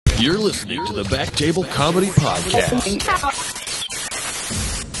You're listening to the Back Table Comedy Podcast.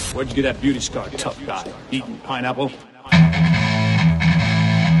 Where'd you get that beauty scar, tough guy? Eating pineapple?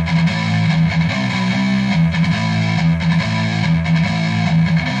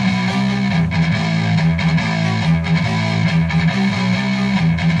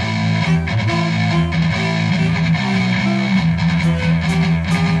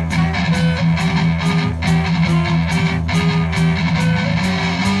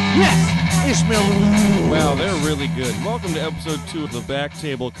 Wow, they're really good. Welcome to episode 2 of the Back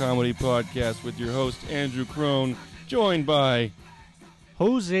Table Comedy Podcast with your host, Andrew Crone, joined by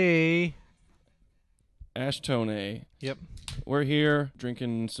Jose Ashtone. Yep. We're here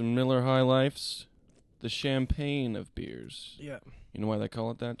drinking some Miller High Lifes, the champagne of beers. Yeah. You know why they call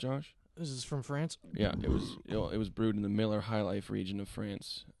it that, Josh? This is from France? Yeah, it was brewed in the Miller High Life region of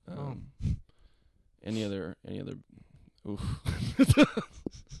France. Any other oof.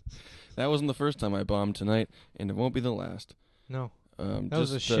 That wasn't the first time I bombed tonight, and it won't be the last. No. That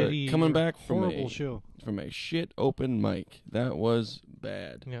was a shitty, coming back horrible show. From a shit open mic. That was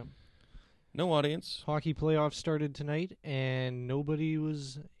bad. Yeah. No audience. Hockey playoffs started tonight, and nobody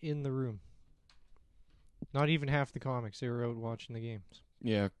was in the room. Not even half the comics. They were out watching the games.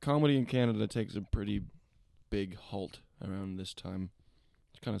 Yeah, comedy in Canada takes a pretty big halt around this time.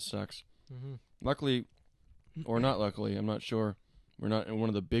 It kind of sucks. Mm-hmm. Luckily, or not luckily, I'm not sure. We're not in one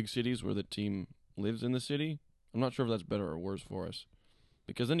of the big cities where the team lives in the city. I'm not sure if that's better or worse for us.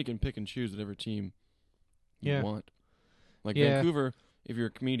 Because then you can pick and choose whatever team you want. Like Vancouver, if you're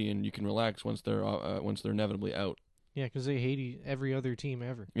a comedian, you can relax once they're inevitably out. Yeah, because they hate every other team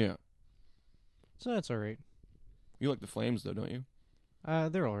ever. Yeah. So that's all right. You like the Flames, though, don't you?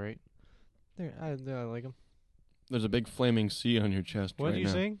 They're all right. I like them. There's a big flaming C on your chest What right are you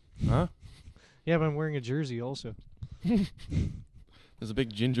now. saying? Huh? Yeah, but I'm wearing a jersey also. There's a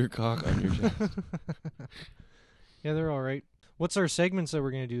big ginger cock on your chest. Yeah, they're all right. What's our segments that we're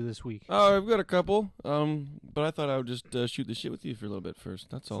going to do this week? Oh, I've got a couple. But I thought I would just shoot the shit with you for a little bit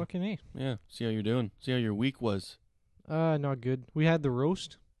first. That's all. Fucking A. Yeah. See how you're doing. See how your week was. Not good. We had the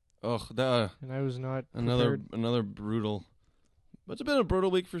roast. Ugh, And I was not prepared. another brutal. But it's been a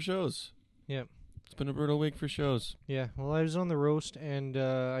brutal week for shows. Yeah. It's been a brutal week for shows. Yeah, well, I was on the roast, and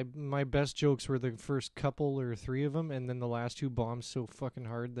my best jokes were the first couple or 3 of them, and then the last 2 bombed so fucking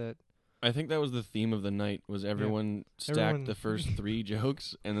hard that... I think that was the theme of the night, was everyone stacked the first 3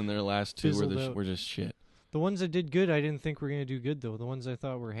 jokes, and then their last 2 were just shit. The ones that did good, I didn't think were going to do good, though. The ones I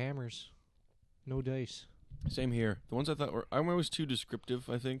thought were hammers. No dice. Same here. The ones I thought were... I'm always too descriptive,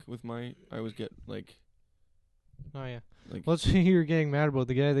 I think, with my... I always get, like... Oh, yeah. Like, let's say you're getting mad about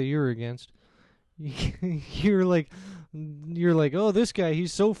the guy that you were against. You're like, oh, this guy,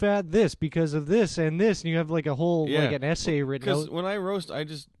 he's so fat this because of this and this, and you have like a whole like an essay written out. Because when I roast,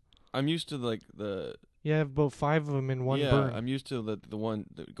 I'm used to like the... You have about 5 of them in one burn. Yeah, I'm used to the one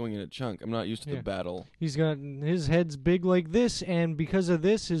going in a chunk. I'm not used to the battle. He's got his head's big like this, and because of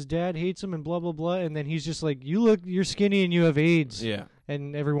this, his dad hates him, and blah blah blah. And then he's just like, you're skinny and you have AIDS. Yeah.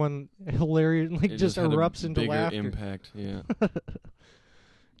 And everyone hilarious just erupts into laughter. Impact. Yeah.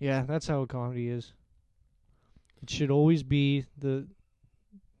 Yeah, that's how comedy is. It should always be the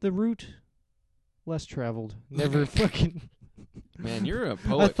route less traveled. Never fucking... Man, you're a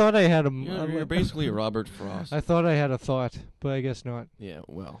poet. I thought I had a... You're basically a Robert Frost. I thought I had a thought, but I guess not. Yeah,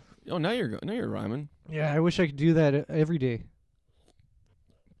 well. Oh, now you're rhyming. Yeah, I wish I could do that every day.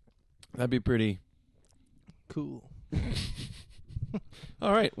 That'd be pretty... Cool.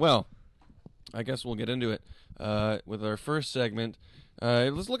 All right, well, I guess we'll get into it with our first segment.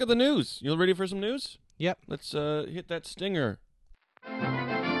 Let's look at the news. You ready for some news? Yep. Let's hit that stinger.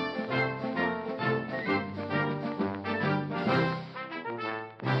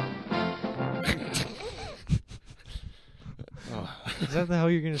 Is that how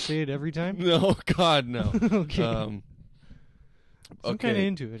you're going to say it every time? No, God, no. Okay. I'm kind of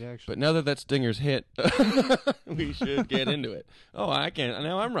into it, actually. But now that stinger's hit, we should get into it. Oh, I can't.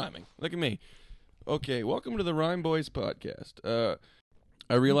 Now I'm rhyming. Look at me. Okay, welcome to the Rhyme Boys podcast.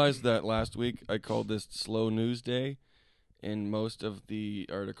 I realized that last week I called this Slow News Day, and most of the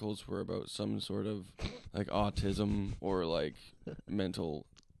articles were about some sort of like autism or like mental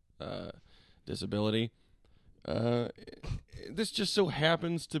disability. This just so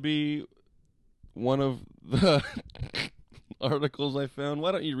happens to be one of the articles I found.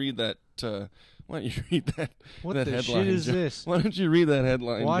 Why don't you read that? What the headline? Shit is this? Why don't you read that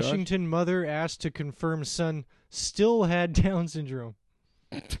headline? Washington Josh? Mother asked to confirm son still had Down syndrome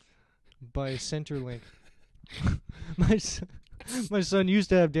by Centerlink. My son used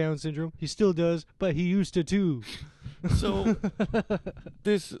to have Down syndrome. He still does, but he used to too. So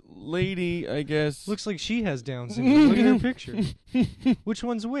this lady, I guess, looks like she has Down syndrome. Look at her picture. Which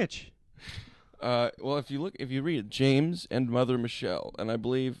one's which? Well, if you read James and Mother Michelle, and I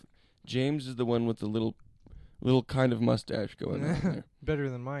believe James is the one with the little kind of mustache going on there. Better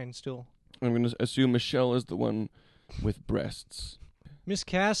than mine, still. I'm going to assume Michelle is the one with breasts. Miss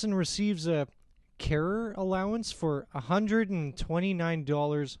Casson receives a carer allowance for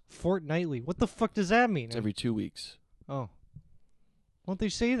 $129 fortnightly. What the fuck does that mean? It's every 2 weeks. Oh. Won't they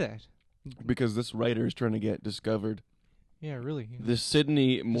say that? Because this writer is trying to get discovered. Yeah, really. The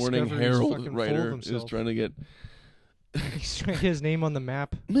Sydney Morning Herald writer is trying to get... He's trying to get his name on the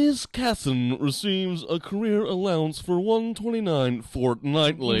map. Miss Casson receives a career allowance for $129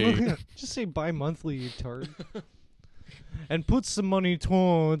 fortnightly. Just say bi-monthly, you tard. And puts the money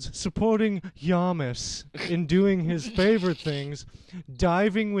towards supporting Yamas in doing his favorite things,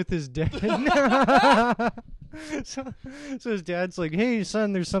 diving with his dad. So his dad's like, "Hey,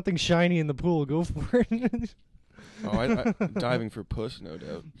 son, there's something shiny in the pool. Go for it." Diving for puss, no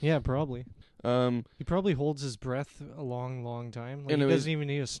doubt. Yeah, probably. He probably holds his breath a long, long time. Like, he doesn't even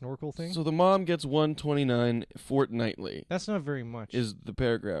need a snorkel thing. So the mom gets $129 fortnightly. That's not very much. Is the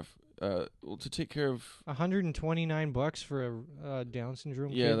paragraph. Well, to take care of $129 for a Down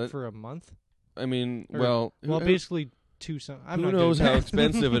syndrome kid for a month. I mean, basically two. Who knows how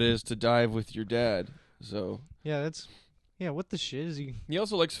expensive it is to dive with your dad? So what the shit is he? He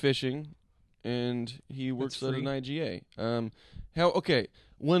also likes fishing, and he works at an IGA.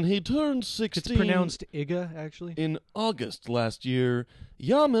 When he turned 16, it's pronounced Iga actually. In August last year,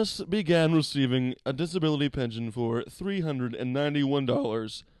 Yamas began receiving a disability pension for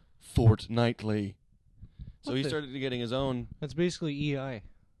 $391 fortnightly. So he started getting his own. That's basically EI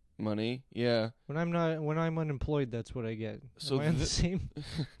money. Yeah. When I'm unemployed, that's what I get. So Am I the same?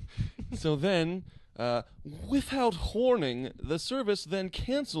 So then, without warning, the service then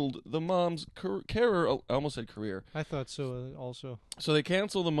canceled the mom's carer. I almost said career. I thought so also. So they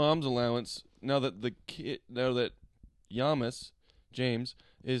cancel the mom's allowance now that Yamas, James,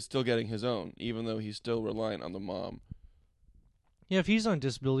 is still getting his own, even though he's still reliant on the mom. Yeah, if he's on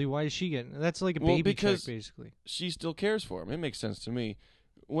disability, why is she getting? That's like a baby check, basically. She still cares for him. It makes sense to me.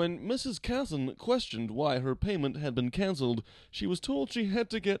 When Mrs. Casson questioned why her payment had been canceled, she was told she had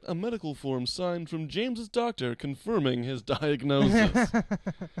to get a medical form signed from James's doctor confirming his diagnosis.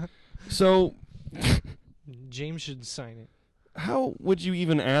 So, James should sign it. How would you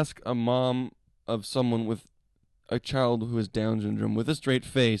even ask a mom of someone with a child who has Down syndrome with a straight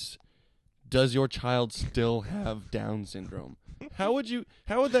face, does your child still have Down syndrome? How would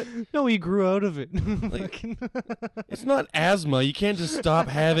that... No, he grew out of it. It's not asthma. You can't just stop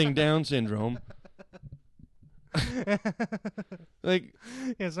having Down syndrome.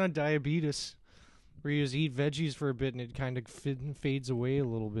 It's not diabetes. Where you just eat veggies for a bit and it kind of fades away a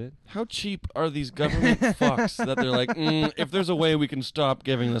little bit. How cheap are these government fucks that they're like, if there's a way we can stop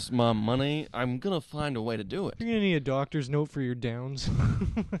giving this mom money, I'm going to find a way to do it. You're going to need a doctor's note for your Downs.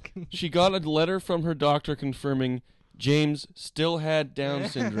 She got a letter from her doctor confirming James still had Down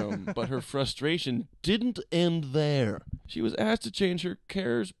syndrome, but her frustration didn't end there. She was asked to change her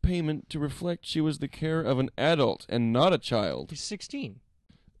carer's payment to reflect she was the carer of an adult and not a child. He's 16.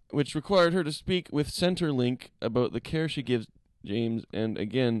 Which required her to speak with Centrelink about the care she gives James, and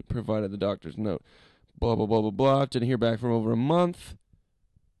again provided the doctor's note. Blah, blah, blah, blah, blah. Didn't hear back from over a month.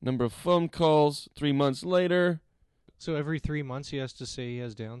 Number of phone calls, 3 months later. So every 3 months he has to say he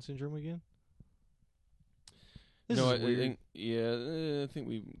has Down syndrome again? I think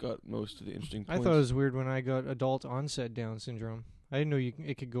we got most of the interesting points. I thought it was weird when I got adult onset Down syndrome. I didn't know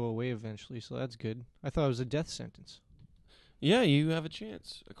it could go away eventually, so that's good. I thought it was a death sentence. Yeah, you have a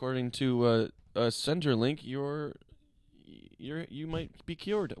chance. According to Centrelink, you might be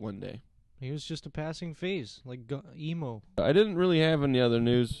cured one day. He was just a passing phase, like emo. I didn't really have any other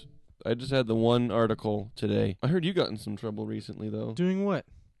news. I just had the one article today. I heard you got in some trouble recently, though. Doing what?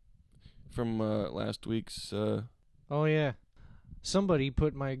 From last week's... Oh, yeah. Somebody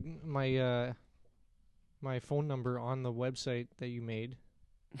put my phone number on the website that you made.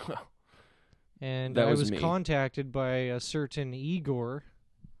 And I was contacted by a certain Igor.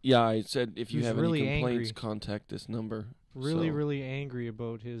 Yeah, I said if you have really any complaints, angry. Contact this number. Really angry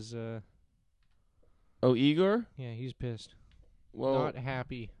about his... Oh, Igor? Yeah, he's pissed. Well, not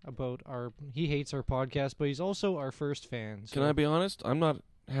happy about he hates our podcast, but he's also our first fan. So. Can I be honest? I'm not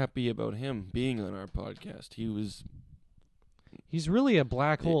happy about him being on our podcast. He's really a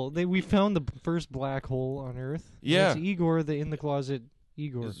black hole. We found the first black hole on Earth. Yeah. It's Igor, the in the closet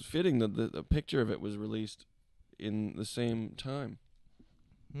Igor. It's fitting that the picture of it was released in the same time.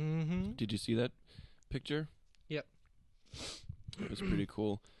 Mm-hmm. Did you see that picture? Yep. It was pretty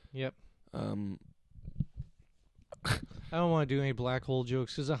cool. Yep. I I don't want to do any black hole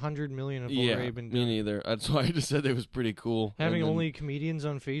jokes because 100 million have already been me done. neither. That's why I just said it was pretty cool. Having And then- only comedians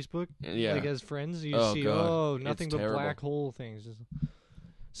on Facebook, Yeah. like as friends, you Oh, see, God. nothing It's but terrible. black hole things.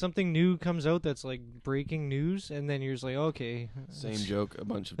 Something new comes out that's like breaking news, and then you're just like, okay, Same joke a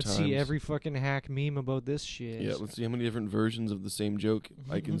bunch of let's times. see every fucking hack meme about this shit. Yeah, let's see how many different versions of the same joke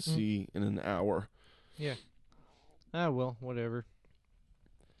I can see in an hour. Yeah. Ah, well, whatever.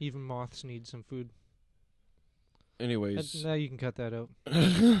 Even moths need some food. Anyways. Now you can cut that out.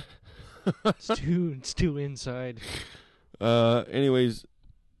 It's too inside. Anyways,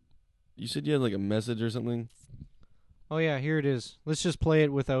 you said you had like a message or something? Oh yeah, here it is. Let's just play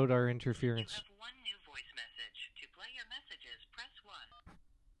it without our interference. You have one new voice message. To play your messages, press 1.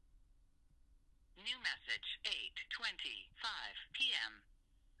 New message, 8:25 p.m.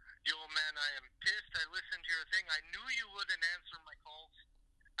 Yo, man, I am pissed. I listened to your thing. I knew you wouldn't answer my calls.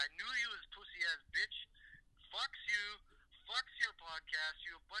 I knew you was pussy-ass bitch. Fucks you. Fucks your podcast.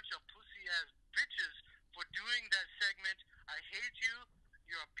 You a bunch of pussy-ass bitches for doing that segment. I hate you.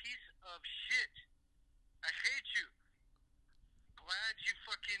 You're a piece of shit. I hate you. Glad you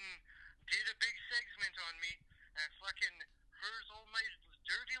fucking did a big segment on me and fucking here's all my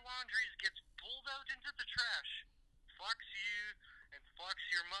dirty laundries gets pulled out into the trash. Fucks you and fucks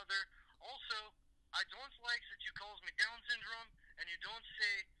your mother. Also, I don't like that you calls me Down syndrome and you don't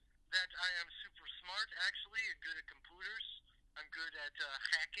say that I am super smart. Actually, I'm good at computers. I'm good at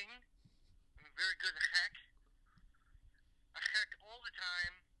hacking. I'm very good at hack. I hack all the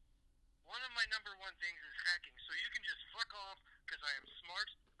time. One of my number one things is hacking. So you can just fuck off because I am smart.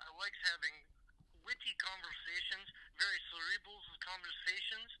 I like having witty conversations, very cerebral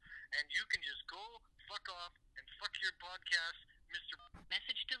conversations, and you can just go fuck off and fuck your podcast, Mr.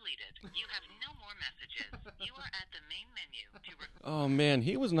 Message deleted. You have no more messages. You are at the main menu. Oh, man,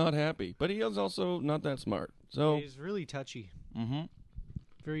 he was not happy. But he was also not that smart. So, He's really touchy. mm-hmm.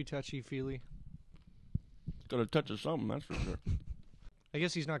 Very touchy-feely. Got a touch of something, that's for sure. I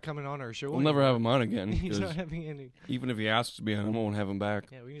guess he's not coming on our show We'll never have anymore. him on again. He's 'cause not having any... even if he asks to be on, I won't have him back.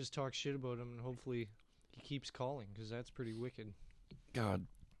 Yeah, we can just talk shit about him, and hopefully he keeps calling, because that's pretty wicked. God,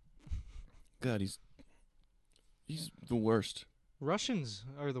 he's the worst. Russians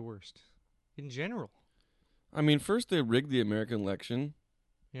are the worst, in general. I mean, first they rigged the American election.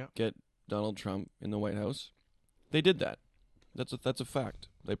 Yeah. Get Donald Trump in the White House. They did that. That's a fact.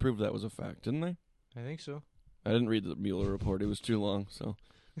 They proved that was a fact, didn't they? I think so. I didn't read the Mueller report. It was too long, so.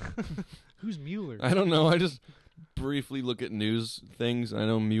 Who's Mueller? I don't know. I just briefly look at news things. I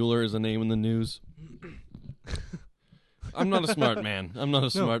know Mueller is a name in the news. I'm not a smart man.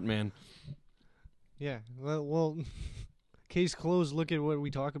 Smart man. Yeah, well, case closed. Look at what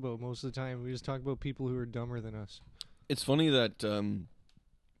we talk about most of the time. We just talk about people who are dumber than us. It's funny that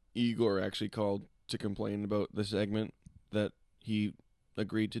Igor actually called to complain about the segment that he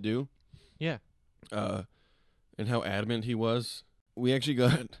agreed to do. Yeah. And how adamant he was. We actually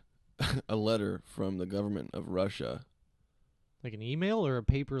got a letter from the government of Russia. Like an email or a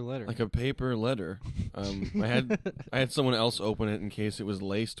paper letter? Like a paper letter. I had someone else open it in case it was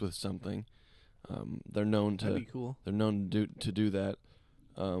laced with something. They're known to That'd be cool. They're known to do that.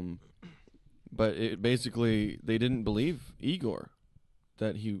 But it basically they didn't believe Igor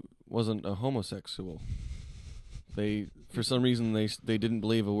that he wasn't a homosexual. For some reason they didn't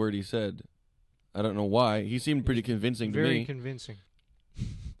believe a word he said. I don't know why. He seemed pretty convincing to me. Very convincing.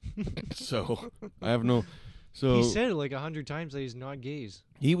 So I have no. So He said it like 100 times that he's not gays.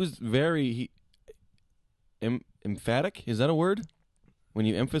 he was very emphatic. Is that a word? When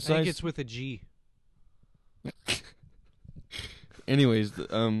you I emphasize. think it's with a G. Anyways,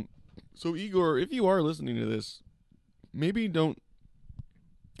 so Igor, if you are listening to this, maybe don't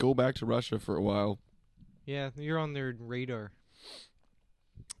go back to Russia for a while. Yeah, you're on their radar.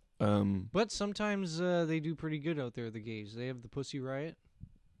 Um, But sometimes they do pretty good out there, the gays. They have the Pussy Riot.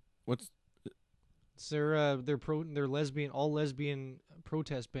 what's It's their lesbian, all lesbian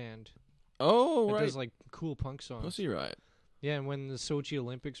protest band. oh That right, does like cool punk songs. Pussy Riot. Yeah, and when the Sochi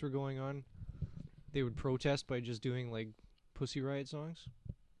Olympics were going on, they would protest by just doing like Pussy Riot songs.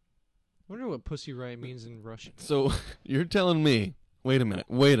 I wonder what Pussy Riot means in Russian. So you're telling me? Wait a minute.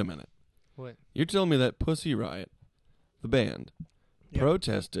 What? You're telling me that Pussy Riot, the band, Yep.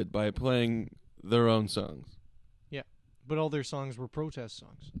 protested by playing their own songs. Yeah, but all their songs were protest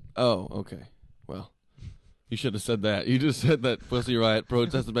songs. Oh, okay. Well, You should have said that. You just said that Pussy Riot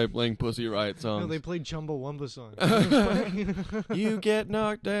protested by playing Pussy Riot songs. No, they played Chumbawamba songs. You get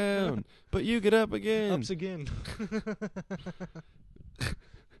knocked down, but you get up again. Ups again.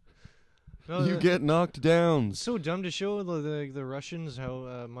 You get knocked down. So dumb to show the Russians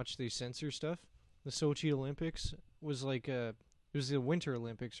how much they censor stuff. The Sochi Olympics was like it was the Winter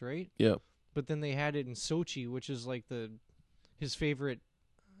Olympics, right? Yeah. But then they had it in Sochi, which is like his favorite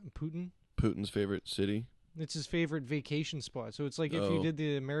Putin's favorite city. It's his favorite vacation spot. So it's like if you did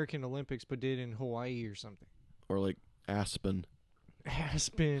the American Olympics but did it in Hawaii or something. Or like Aspen.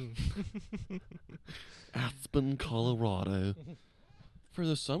 Aspen, Colorado. For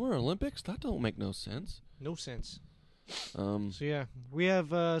the Summer Olympics? That don't make no sense. No sense. So yeah, we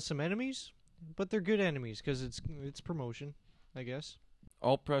have some enemies, but they're good enemies because it's promotion, I guess.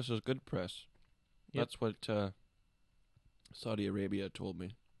 all press is good press. Yep. That's what Saudi Arabia told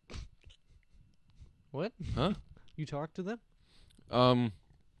me. What? Huh? You talked to them?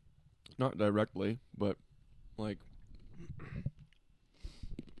 Not directly, but like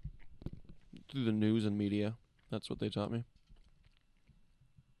through the news and media. That's what they taught me.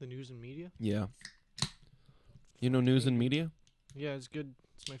 The news and media? Yeah. You know news and media? Yeah, it's good.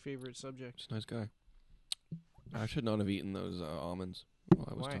 It's my favorite subject. He's a nice guy. I should not have eaten those almonds while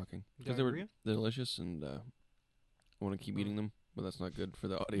I was Why? talking. Because they were Diarrhea? delicious and I want to keep eating them, but that's not good for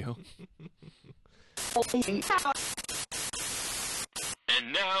the audio.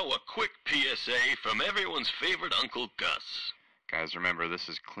 And now a quick PSA from everyone's favorite Uncle Gus. Guys, remember, this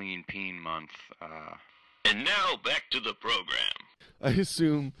is Clean Peen Month. And now back to the program. I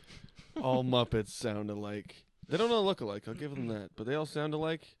assume all Muppets sound alike. They don't all look alike, I'll give them that. But they all sound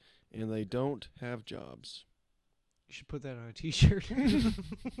alike, and they don't have jobs. You should put that on a t-shirt.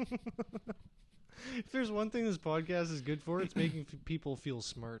 If there's one thing this podcast is good for, it's making people feel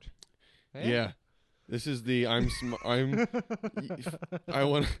smart. Hey? Yeah. This is the I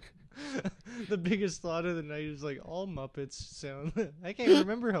want. The biggest thought of the night is like all Muppets sound. I can't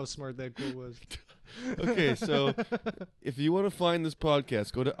remember how smart that quote was. Okay, so if you want to find this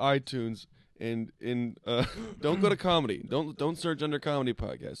podcast, go to iTunes and don't go to comedy. Don't search under comedy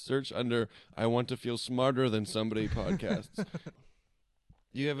podcast. Search under I want to feel smarter than somebody podcasts.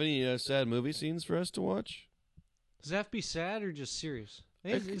 Do you have any sad movie scenes for us to watch? Does that have to be sad or just serious?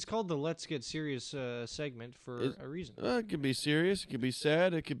 It's called the Let's Get Serious segment for a reason. It could be serious. It could be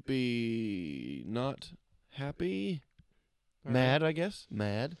sad. It could be not happy. All Mad, I guess.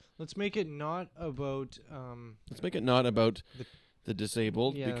 Mad. Let's make it not about Let's make it not about the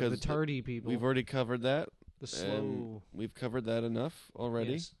disabled because the tardy people. we've already covered that. The slow. We've covered that enough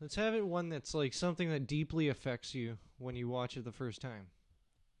already. Yes. Let's have it one that's like something that deeply affects you when you watch it the first time.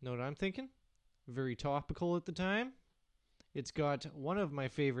 Know what I'm thinking? Very topical at the time. It's got one of my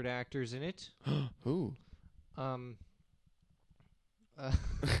favorite actors in it. Who? Her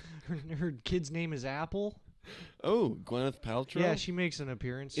kid's name is Apple. Oh, Gwyneth Paltrow? Yeah, she makes an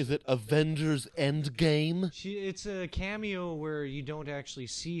appearance. Is it Avengers Endgame? It's a cameo where you don't actually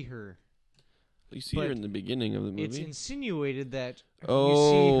see her. You see her in the beginning of the movie? It's insinuated that you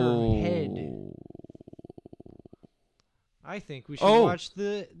see her head. I think we should watch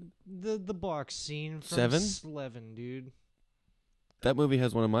the box scene from Seven? Slevin, dude. That movie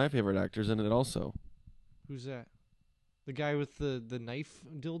has one of my favorite actors in it also. Who's that? The guy with the knife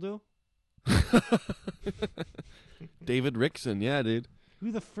dildo? David Rickson, yeah, dude.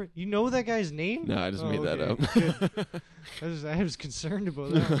 Who the frick? You know that guy's name? No, I just made that up. Good. I was concerned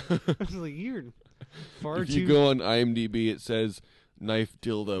about that. I was like, you're far if too... you go on IMDb, it says knife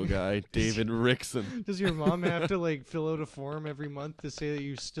dildo guy, David Rickson. Does your mom have to like fill out a form every month to say that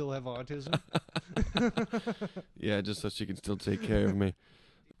you still have autism? Yeah, just so she can still take care of me.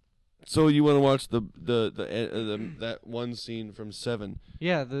 So you want to watch the that one scene from Seven?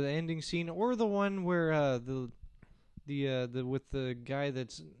 Yeah, the ending scene, or the one where the with the guy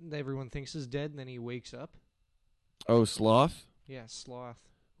that everyone thinks is dead, and then he wakes up. Oh, Sloth. Yeah, Sloth.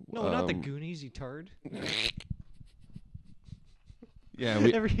 No, not the Goonies. You tard. Yeah,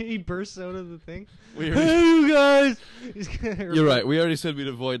 he bursts out of the thing. Hey, you guys! You're right. We already said we'd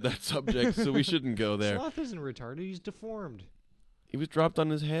avoid that subject, so we shouldn't go there. Sloth isn't retarded. He's deformed. He was dropped on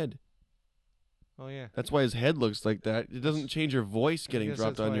his head. Oh yeah. That's why his head looks like that. It doesn't change your voice getting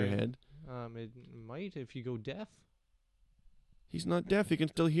dropped on your head. It might if you go deaf. He's not deaf. He can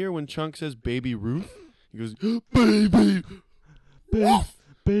still hear when Chunk says "Baby Ruth." He goes, "Baby,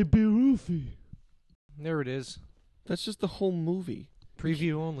 baby Roofy." There it is. That's just the whole movie.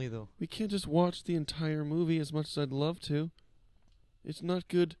 Preview only, though. We can't just watch the entire movie as much as I'd love to. It's not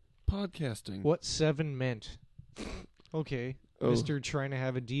good podcasting. What Seven meant. Okay. Oh. Mr. trying to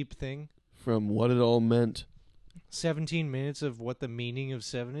have a deep thing. From What It All Meant. 17 minutes of what the meaning of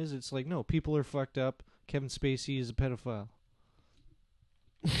 7 is. It's like, no, people are fucked up. Kevin Spacey is a pedophile.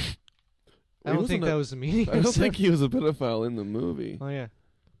 I don't think that was the meaning. I don't think he was a pedophile in the movie. Oh, yeah.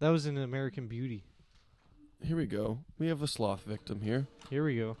 That was in American Beauty. Here we go. We have a sloth victim here. Here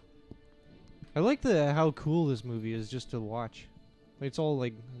we go. I like how cool this movie is just to watch. It's all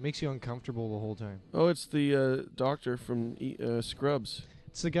like makes you uncomfortable the whole time. Oh, it's the doctor from Scrubs.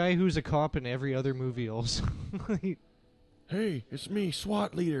 It's the guy who's a cop in every other movie also. Hey, it's me,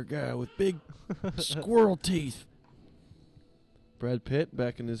 SWAT leader guy with big squirrel teeth. Brad Pitt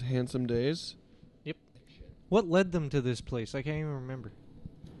back in his handsome days. Yep. What led them to this place? I can't even remember.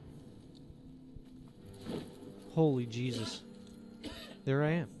 Holy Jesus. There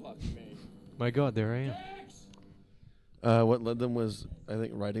I am. My God, there I am. What led them was, I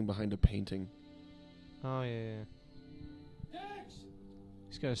think, riding behind a painting. Oh, yeah.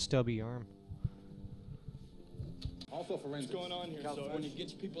 He's got a stubby arm. Also, for what's going on here, California, get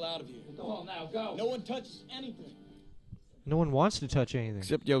your people out of here. Come on now, go. No one touches anything. No one wants to touch anything.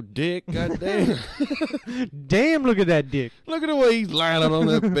 Except your dick, goddamn. Damn, look at that dick. Look at the way he's lying out on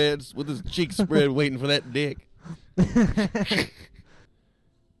that bed with his cheeks spread waiting for that dick.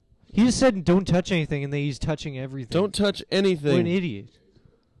 He just said don't touch anything, and then he's touching everything. Don't touch anything. What an idiot.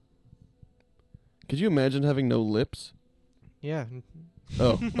 Could you imagine having no lips? Yeah.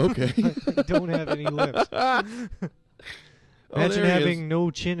 Oh, okay. I don't have any lips. Imagine having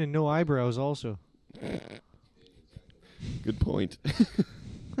no chin and no eyebrows also. Good point. I got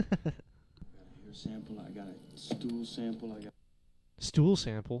a hair sample, I got a stool sample, I got... Stool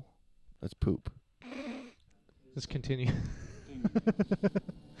sample? That's poop. Let's continue.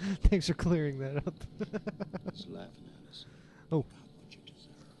 Thanks for clearing that up. He's laughing at us. Oh. Got what you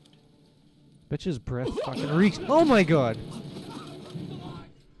deserved. Bet his breath fucking reeks. Oh my God.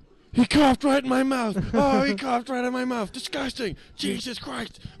 He coughed right in my mouth. Oh, he coughed right in my mouth. Disgusting. Jesus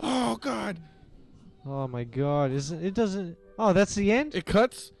Christ. Oh, God. Oh my God. It doesn't... Oh, that's the end? It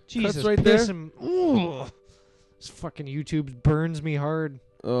cuts? Jesus, cuts right piss there? him. Ooh. This fucking YouTube burns me hard.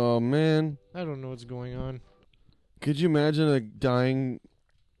 Oh, man. I don't know what's going on. Could you imagine a dying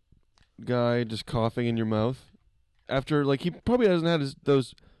guy just coughing in your mouth? After, like, he probably hasn't had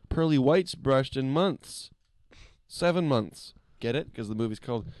those pearly whites brushed in months. 7 months. Get it? Because the movie's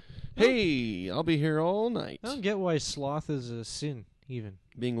called, Hey, I'll be here all night. I don't get why sloth is a sin, even.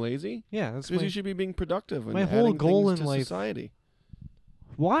 Being lazy? Yeah, that's Because my... you should be being productive and my whole adding goal things in to life. society.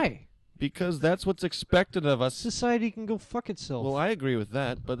 Why? Because that's what's expected of us. Society can go fuck itself. Well, I agree with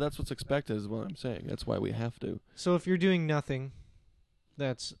that, but that's what's expected is what I'm saying. That's why we have to. So if you're doing nothing,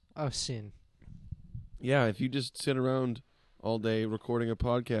 that's a sin. Yeah, if you just sit around all day recording a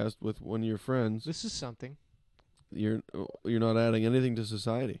podcast with one of your friends, This is something. you're not adding anything to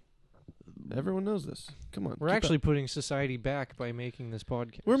society. Everyone knows this. Come on. We're keep actually up. putting society back by making this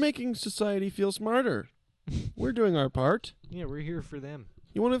podcast. We're making society feel smarter. We're doing our part. Yeah, we're here for them.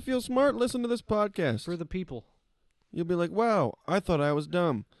 You want to feel smart? Listen to this podcast. For the people. You'll be like, wow, I thought I was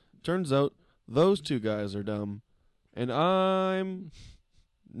dumb. Turns out those two guys are dumb. And I'm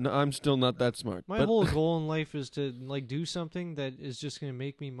still not that smart. My but whole goal in life is to like do something that is just going to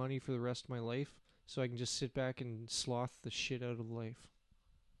make me money for the rest of my life so I can just sit back and sloth the shit out of life.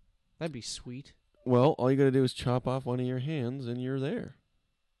 That'd be sweet. Well, all you got to do is chop off one of your hands and you're there.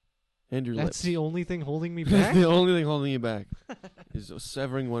 And your lips. That's the only thing holding me That's back? the only thing holding you back is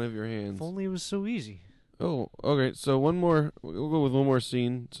severing one of your hands. If only it was so easy. Oh, okay. So one more. We'll go with one more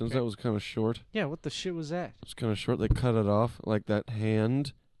scene since Okay. that was kind of short. Yeah, what the shit was that? It was kind of short. They cut it off like that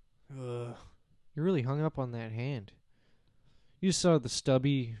hand. Ugh. You're really hung up on that hand. You just saw the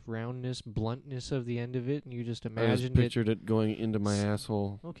stubby roundness, bluntness of the end of it, and you just I just imagined it. pictured it going into my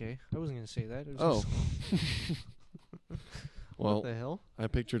asshole. Okay, I wasn't going to say that. It was Oh. just- Well, what the hell? I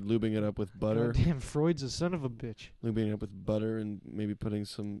pictured lubing it up with butter. Damn, Freud's a son of a bitch. Lubing it up with butter and maybe putting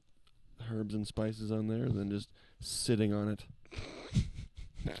some herbs and spices on there and then just sitting on it.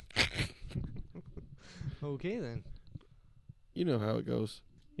 Okay, then. You know how it goes.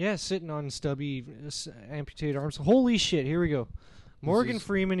 Yeah, sitting on stubby, amputated arms. Holy shit, here we go. Morgan is-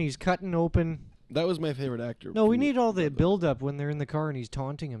 Freeman, he's cutting open. That was my favorite actor. No, we from need all the that, though. build-up when they're in the car and he's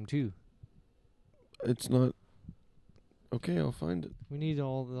taunting him, too. It's not... Okay, I'll find it. We need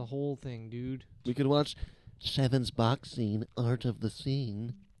all the whole thing, dude. We could watch Seven's box scene, Art of the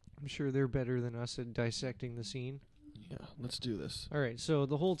Scene. I'm sure they're better than us at dissecting the scene. Yeah, let's do this. All right, so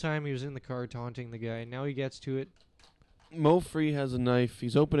the whole time he was in the car taunting the guy, and now he gets to it. Mo Free has a knife.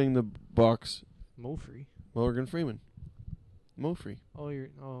 He's opening the box. Mofree. Morgan Freeman. Mo Free. Oh,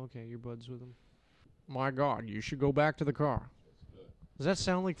 okay, you're buds with him. My God, you should go back to the car. Does that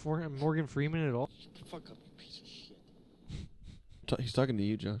sound like Morgan Freeman at all? Shut the fuck up, you Piece of shit. He's talking to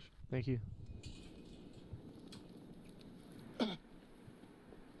you, Josh. Thank you.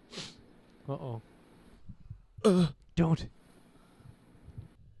 Uh-oh. Don't.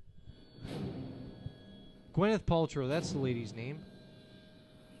 Gwyneth Paltrow, that's the lady's name.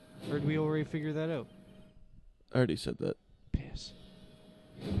 Or did we already figure that out? I already said that. Piss.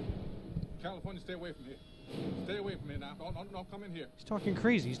 California, stay away from here. Stay away from here now. Don't come in here. He's talking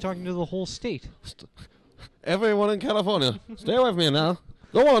crazy. He's talking to the whole state. Everyone in California, stay away from me now.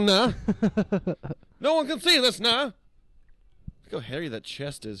 Go on now. No one can see this now. Look how hairy that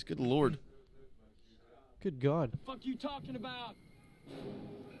chest is. Good lord. Good God. The fuck you talking about?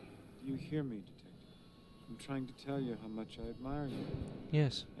 Do you hear me, Detective? I'm trying to tell you how much I admire you.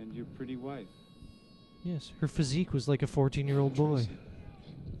 Yes. And your pretty wife. Yes. Her physique was like a 14-year-old boy.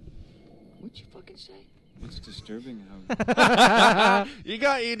 What'd you fucking say? It's disturbing how You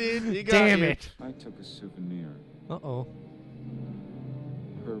got you, dude. You got Damn you. it. I took a souvenir. Uh-oh.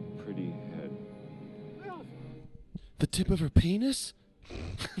 Her pretty head. The tip of her penis?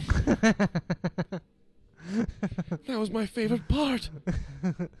 That was my favorite part.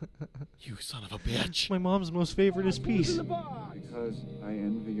 You son of a bitch. My mom's most favorite is peace. Because I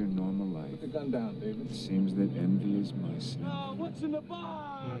envy your normal life. Put the gun down, David. It seems that envy is my sin. Oh, what's in the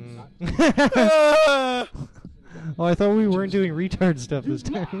box? Oh, I thought we weren't doing retard stuff this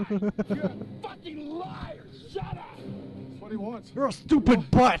time. You're a fucking liar! Shut up! That's what he wants. You're a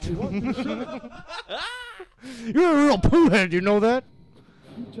stupid butt. You're a real poohead, you know that?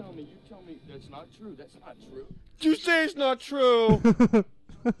 You tell me that's not true. That's not true. You say it's not true.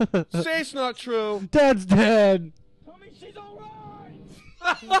 Say it's not true. Dad's dead. Tell me she's alright!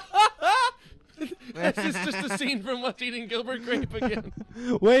 This is just a scene from What's Eating Gilbert Grape again.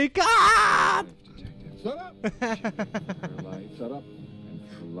 Wake up! Detective. Shut up. Her life. Shut up. And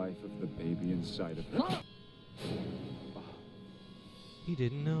for the life of the baby inside of her. He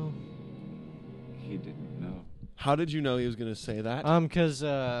didn't know. He didn't know. How did you know he was going to say that? Cause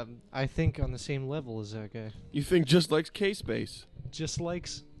I think on the same level as that guy. You think just likes K-Space. Just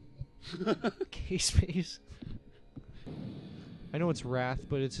likes K-Space. I know it's wrath,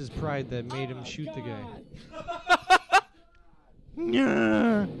 but it's his pride that made him shoot the guy.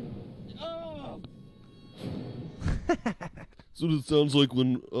 Yeah. So it sounds like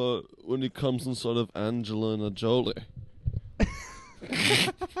when he comes inside of Angelina Jolie.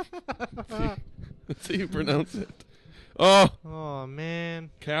 That's how you pronounce it. Oh man.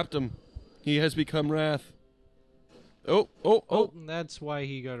 Captain, he has become wrath. Oh. That's why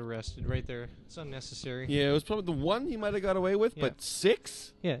he got arrested right there. It's unnecessary. Yeah, it was probably the one he might have got away with, Yeah. but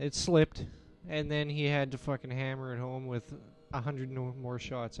 6? Yeah, it slipped, and then he had to fucking hammer it home with 100 more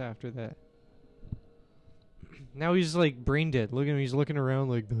shots after that. Now he's like brain dead. Look at him. He's looking around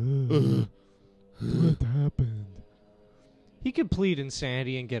like, what happened? He could plead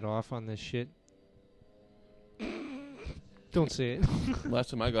insanity and get off on this shit. Don't say it. Last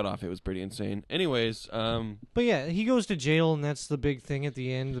time I got off, it was pretty insane. Anyways, But yeah, he goes to jail, and that's the big thing at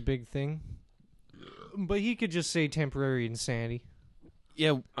the end, the big thing. But he could just say temporary insanity.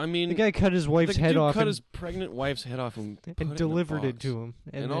 yeah, I mean... The guy cut his wife's the head dude off cut and, his pregnant wife's head off and put and it delivered in a it box. to him.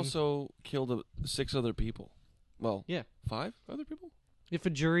 And then also killed 6 other people. Well, Yeah. 5 other people? if a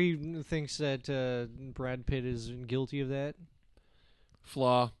jury thinks that Brad Pitt is guilty of that,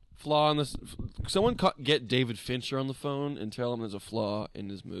 Flaw in this. Someone get David Fincher on the phone and tell him there's a flaw in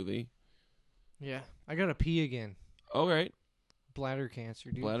his movie. yeah, I gotta pee again. All right, Bladder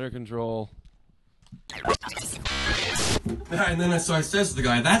cancer, dude. bladder control. And then so I says to the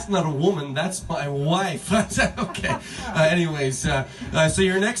guy, "That's not a woman, that's my wife." I said, "Okay." Anyways, so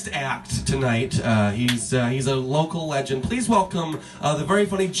your next act tonight, he's a local legend. Please welcome the very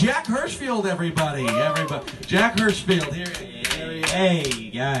funny Jack Hirschfield, everybody. Jack Hirschfield here. Hey,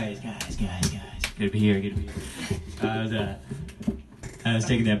 guys. Good to be here, I was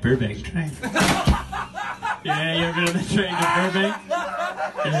taking that Burbank train. Yeah, you ever been on the train to Burbank?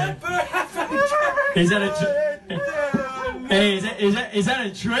 Is that a Hey, is that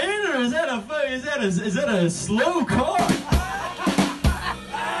a train or is that a slow car?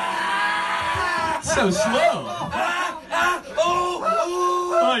 So slow.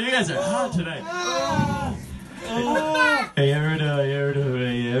 Oh, you guys are hot tonight. Hey, you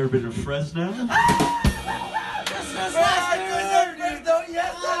ever been to Fresno?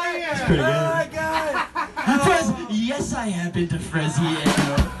 It's pretty good. Yes, I have been to Fresno. Yes,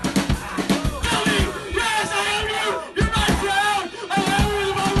 I have you! You're my friend! I have you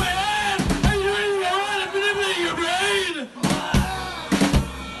with my hand! And you really want to manipulate your brain!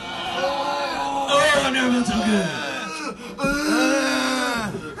 Oh, I've never been so good!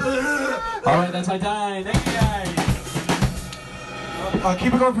 Alright, that's my time. Thank you.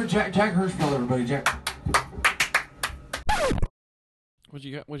 Keep it going for Jack Hirschfeld, everybody. Jack.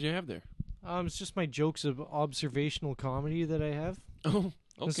 What'd you have there? It's just my jokes of observational comedy that I have. Oh,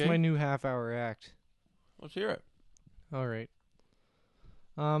 okay. This is my new half-hour act. Let's hear it. All right.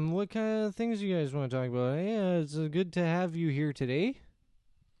 What kind of things you guys want to talk about? Yeah, it's good to have you here today.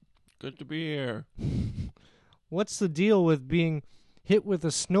 Good to be here. What's the deal with being hit with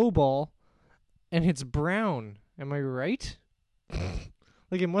a snowball and it's brown? Am I right?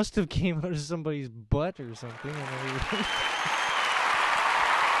 Like it must have came out of somebody's butt or something. Am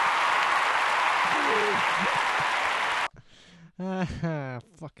I right?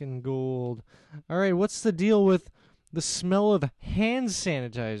 Fucking gold. All right, what's the deal with the smell of hand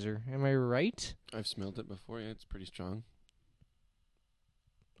sanitizer? Am I right? I've smelled it before. Yeah, it's pretty strong.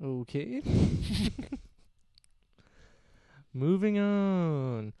 Okay. Moving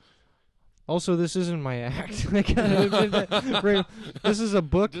on. Also, this isn't my act. I gotta admit that. Right, this is a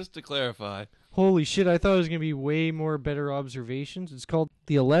book. Just to clarify. Holy shit, I thought it was going to be way more better observations. It's called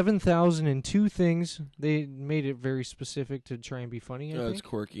The 11,002 Things. They made it very specific to try and be funny, I think. It's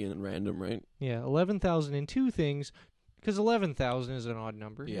quirky and random, right? Yeah, 11,002 things, because 11,000 is an odd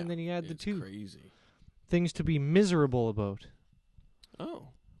number. Yeah, and then you add the 2. Crazy. Things to be miserable about. Oh.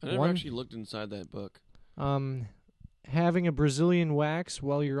 I never actually looked inside that book. Having a Brazilian wax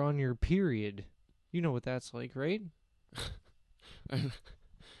while you're on your period. You know what that's like, right?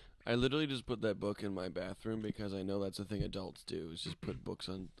 I literally just put that book in my bathroom because I know that's a thing adults do, is just put books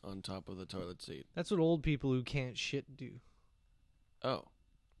on top of the toilet seat. That's what old people who can't shit do. Oh.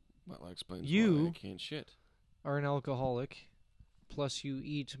 Well, that explains you why I can't shit. Are an alcoholic, plus you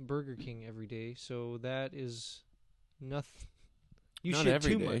eat Burger King every day, so that is nothing. You Not shit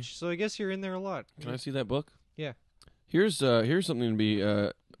every too day. much, so I guess you're in there a lot. Can I see that book? Yeah. Here's something to be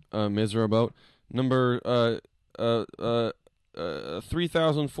miserable about. Number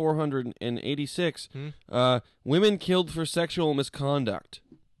 3,486. Women killed for sexual misconduct.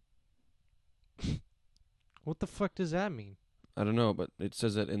 What the fuck does that mean? I don't know, but it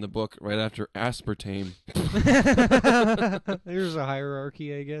says that in the book right after aspartame. There's a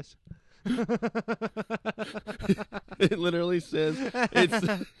hierarchy, I guess. It literally says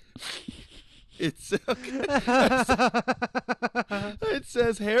it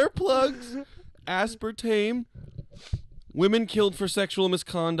says hair plugs, aspartame, women killed for sexual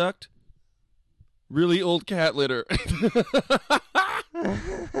misconduct, really old cat litter.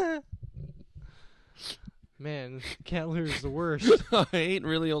 Man, cat litter is the worst. I hate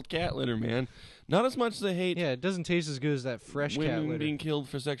really old cat litter, man. Not as much as I hate. Yeah, it doesn't taste as good as that fresh cat women litter. being killed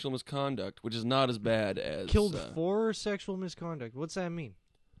for sexual misconduct, which is not as bad as Killed for sexual misconduct. What's that mean?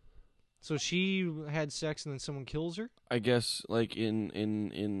 So she had sex and then someone kills her? I guess, like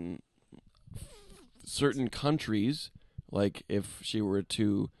in certain countries, like if she were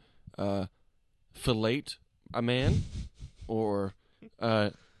to fillet a man or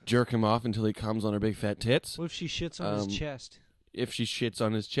jerk him off until he comes on her big fat tits. What if she shits on his chest? If she shits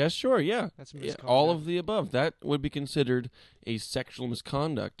on his chest, sure, yeah. That's misconduct. All of the above. That would be considered a sexual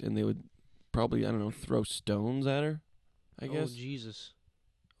misconduct, and they would probably, I don't know, throw stones at her, I guess. Oh, Jesus.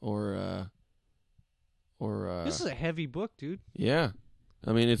 Or this is a heavy book, dude. Yeah.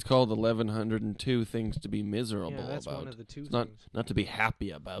 I mean, it's called 1102 Things to be Miserable Yeah, that's about. one of the two it's things. Not to be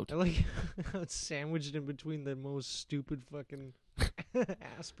happy about. I like how it's sandwiched in between the most stupid fucking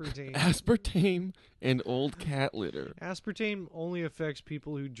aspartame. Aspartame and old cat litter. Aspartame only affects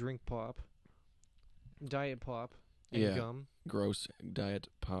people who drink pop, diet pop, and gum. Gross diet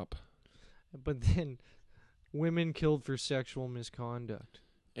pop. But then, women killed for sexual misconduct.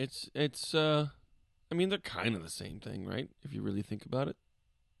 It's I mean, they're kind of the same thing, right? If you really think about it.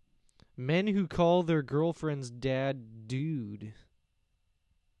 Men who call their girlfriend's dad dude.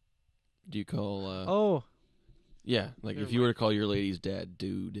 Do you call oh. Yeah, like if you were to call your lady's dad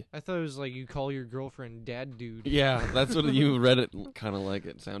dude. I thought it was like you call your girlfriend dad dude. Yeah, that's what you read it kind of like.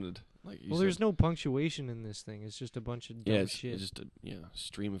 It sounded like you said. There's no punctuation in this thing. It's just a bunch of dumb shit. It's just a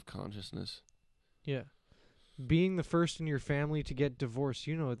stream of consciousness. Yeah. Being the first in your family to get divorced,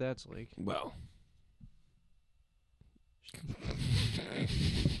 you know what that's like. Well.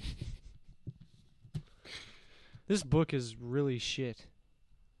 This book is really shit.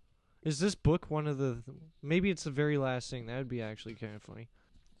 Is this book one of the... Maybe it's the very last thing. That would be actually kind of funny.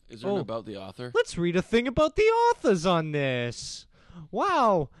 Is there about the author? Let's read a thing about the authors on this.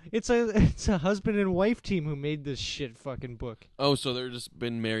 Wow. It's a husband and wife team who made this shit fucking book. Oh, so they're just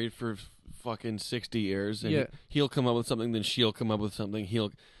been married for fucking 60 years. And yeah. He'll come up with something, then she'll come up with something.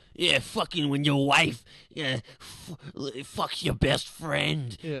 Yeah, fucking when your wife fucks your best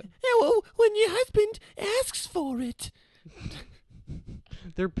friend. Yeah. Well, when your husband asks for it.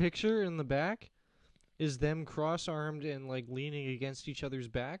 Their picture in the back is them cross-armed and like leaning against each other's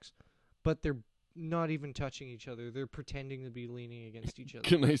backs, but they're not even touching each other. They're pretending to be leaning against each other.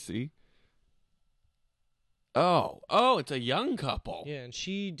 Can I see? Oh, it's a young couple. Yeah, and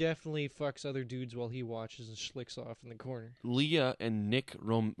she definitely fucks other dudes while he watches and schlicks off in the corner. Leah and Nick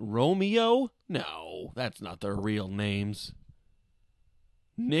Romeo? No, that's not their real names.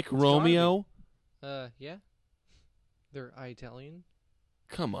 Nick Romeo? Yeah. They're Italian.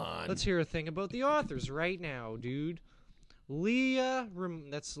 Come on. Let's hear a thing about the authors right now, dude. Leah,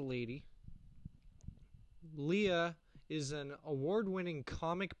 that's the lady. Leah is an award-winning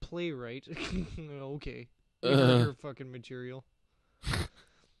comic playwright. Okay. Her fucking material.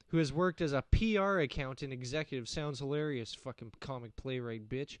 Who has worked as a PR accountant executive. Sounds hilarious, fucking comic playwright,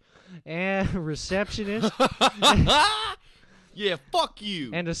 bitch. And receptionist. Yeah, fuck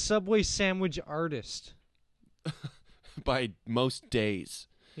you. And a Subway sandwich artist. By most days.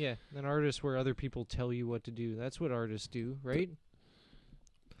 Yeah, an artist where other people tell you what to do. That's what artists do, right?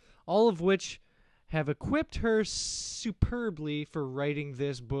 All of which have equipped her superbly for writing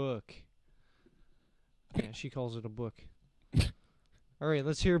this book. Yeah, she calls it a book. All right,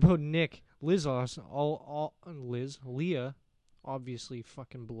 let's hear about Nick. Leah obviously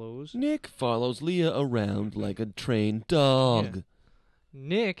fucking blows. Nick follows Leah around like a trained dog. Yeah.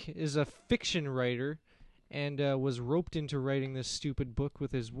 Nick is a fiction writer and was roped into writing this stupid book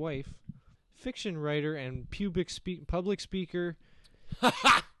with his wife. Fiction writer and public speaker,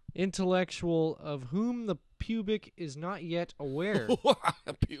 intellectual of whom the pubic is not yet aware.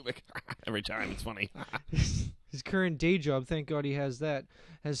 Pubic. Every time, it's funny. His current day job, thank God he has that,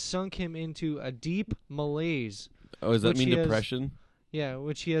 has sunk him into a deep malaise. Oh, does that mean depression? Yeah,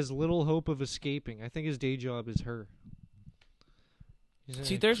 which he has little hope of escaping. I think his day job is her.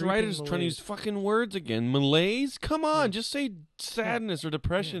 See, there's writers trying to use fucking words again. Malaise? Come on, just say sadness or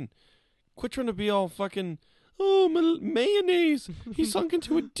depression. Quit trying to be all fucking, mayonnaise. He sunk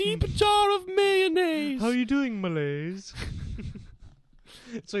into a deep jar of mayonnaise. How you doing, malaise?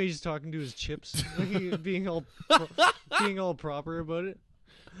 So he's talking to his chips, being all proper about it.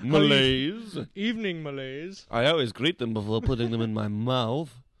 Malaise. Evening, malaise. I always greet them before putting them in my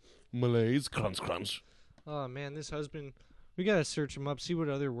mouth. Malaise. Crunch, crunch. Oh, man, this husband... We gotta search them up, see what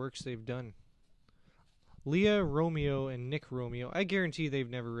other works they've done. Leah Romeo and Nick Romeo. I guarantee they've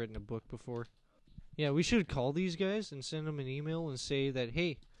never written a book before. Yeah, we should call these guys and send them an email and say that,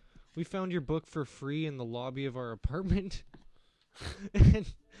 hey, we found your book for free in the lobby of our apartment.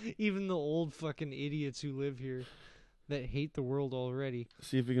 And even the old fucking idiots who live here that hate the world already.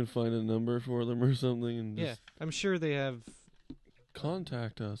 See if we can find a number for them or something. And yeah, I'm sure they have.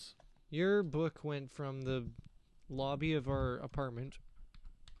 Contact us. Your book went from the lobby of our apartment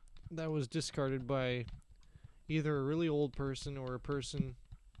that was discarded by either a really old person or a person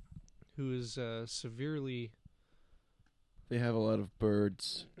who is severely... They have a lot of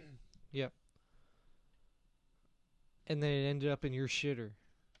birds. Yep. And then it ended up in your shitter.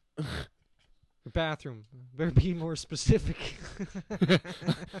 Your bathroom. Better be more specific.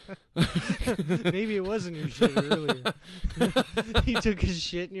 Maybe it wasn't your shitter earlier. He took his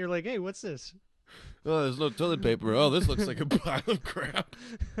shit and you're like, hey, what's this? Oh, there's no toilet paper. Oh, this looks like a pile of crap.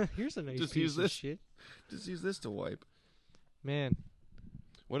 Here's a nice piece of shit. Just use this to wipe. Man.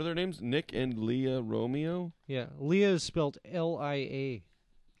 What are their names? Nick and Leah Romeo? Yeah. Leah is spelled L-I-A.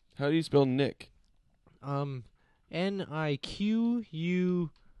 How do you spell Nick? N-I-Q-U-R...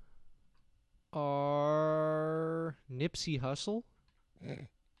 Nipsey Hussle?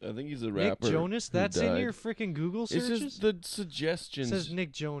 I think he's a rapper. Nick Jonas? That's in your freaking Google searches? It's just the suggestions. It says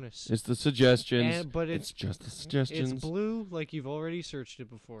Nick Jonas. It's the suggestions. But it's just the suggestions. It's blue like you've already searched it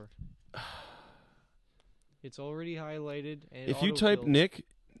before. It's already highlighted. And if you type Nick,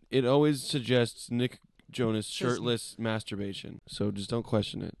 it always suggests Nick Jonas shirtless masturbation. So just don't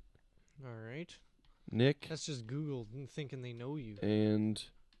question it. All right. Nick. That's just Google thinking they know you. And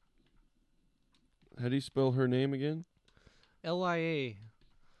how do you spell her name again? L-I-A.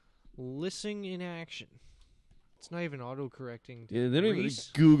 Listening in action. It's not even auto-correcting. Yeah, they don't even...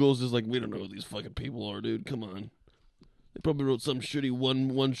 Google's just like, we don't know who these fucking people are, dude. Come on. They probably wrote some shitty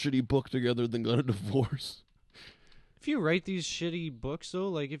one shitty book together, then got a divorce. If you write these shitty books, though,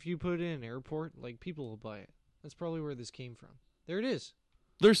 like if you put it in an airport, like people will buy it. That's probably where this came from. There it is.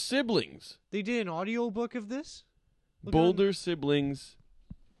 They're siblings. They did an audiobook of this? Boulder siblings.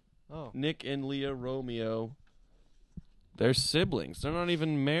 Oh. Nick and Leah Romeo. They're siblings. They're not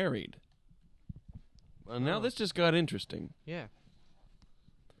even married. Well, now this just got interesting. Yeah.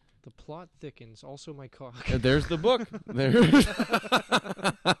 The plot thickens. Also my cock. There's the book. There.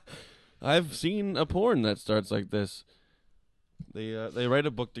 I've seen a porn that starts like this. They write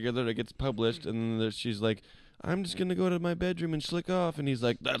a book together that gets published, and then she's like, I'm just gonna go to my bedroom and slick off, and he's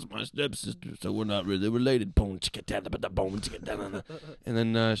like, that's my stepsister, so we're not really related. And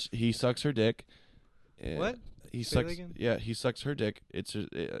then he sucks her dick. What? He Say that sucks. again? Yeah, he sucks her dick. It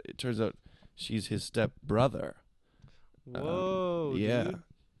turns out she's his step brother. Whoa, yeah. dude.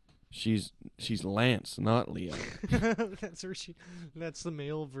 She's Lance, not Leah. That's the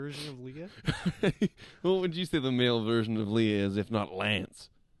male version of Leah? What would you say the male version of Leah is, if not Lance?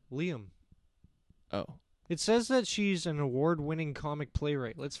 Liam. Oh. It says that she's an award-winning comic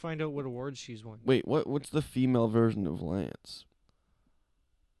playwright. Let's find out what awards she's won. Wait, what's the female version of Lance?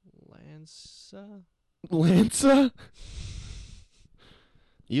 Lanza? Lanza?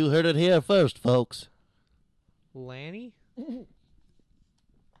 You heard it here first, folks. Lanny?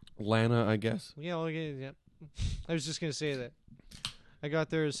 Lana, I guess. Yeah, okay, yeah. I was just going to say that. I got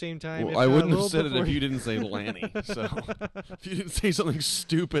there at the same time. Well, I wouldn't have said it if you didn't say Lanny. So if you didn't say something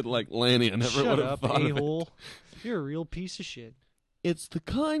stupid like Lanny, I never would have thought a-hole. of it. You're a real piece of shit. It's the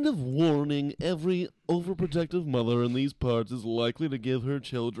kind of warning every overprotective mother in these parts is likely to give her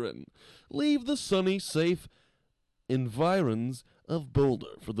children. Leave the sunny, safe environs of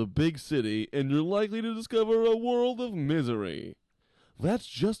Boulder for the big city, and you're likely to discover a world of misery. That's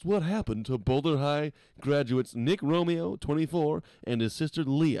just what happened to Boulder High graduates Nick Romeo, 24, and his sister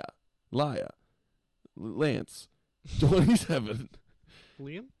Lance, 27.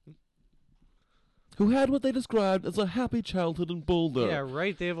 Liam? Who had what they described as a happy childhood in Boulder. Yeah,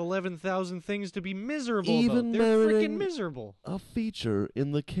 right. They have 11,000 things to be miserable Even about. They're freaking meriting miserable. a feature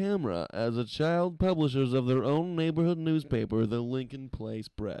in the camera as a child publishers of their own neighborhood newspaper, the Lincoln Place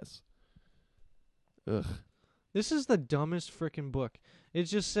Press. Ugh. This is the dumbest frickin' book. It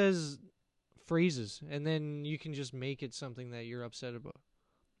just says phrases, and then you can just make it something that you're upset about.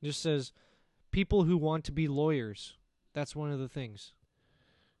 It just says, people who want to be lawyers. That's one of the things.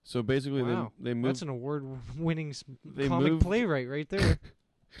 So basically, Wow. they moved. That's an award-winning They comic moved- playwright right there.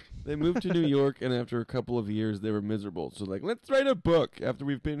 They moved to New York, and after a couple of years, they were miserable. So like, let's write a book after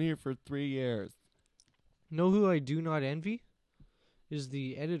we've been here for 3 years. Know who I do not envy? Is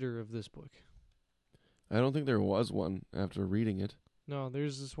the editor of this book. I don't think there was one after reading it. No,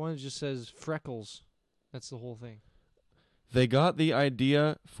 there's this one that just says freckles. That's the whole thing. They got the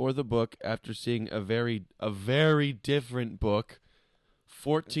idea for the book after seeing a very different book,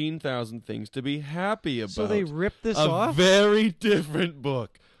 14,000 Things to Be Happy About. So they ripped this a off? very different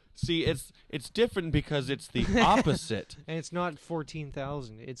book. See, it's different because it's the opposite. And it's not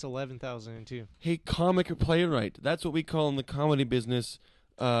 14,000. It's 11,002. Hey, comic playwright. That's what we call in the comedy business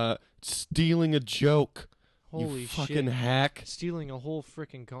stealing a joke. Holy you shit. fucking hack. Stealing a whole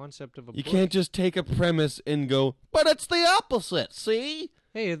freaking concept of a You book. can't just take a premise and go, but it's the opposite, see?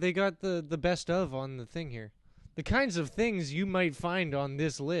 Hey, they got the best of on the thing here. The kinds of things you might find on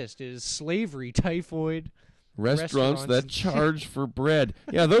this list is slavery, typhoid, Restaurants that charge for bread.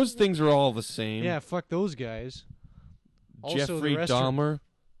 Yeah, those things are all the same. Yeah, fuck those guys. Also, Jeffrey the restaurant- Dahmer,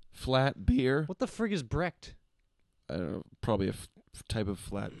 flat beer. What the frig is Brecht? I don't know, probably a type of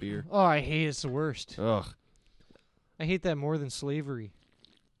flat beer. Oh, I hate it. It's the worst. Ugh. I hate that more than slavery.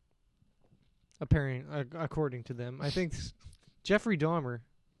 According to them. I think Jeffrey Dahmer.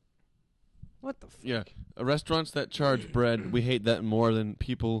 What the fuck? Yeah, restaurants that charge bread, we hate that more than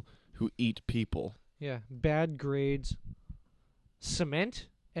people who eat people. Yeah, bad grades. Cement?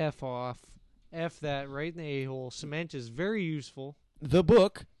 F off. F that right in the a-hole. Cement is very useful. The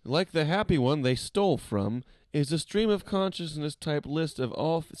book, like the happy one they stole from, is a stream of consciousness type list of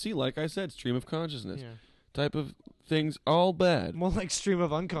all... see, like I said, stream of consciousness. Yeah. Type of things, all bad. More like stream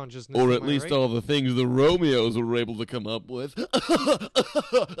of unconsciousness. Or am at I least right? all the things the Romeos were able to come up with.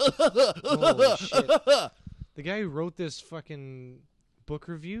 Holy shit. The guy who wrote this fucking book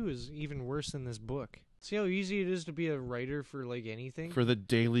review is even worse than this book. See how easy it is to be a writer for like anything? For the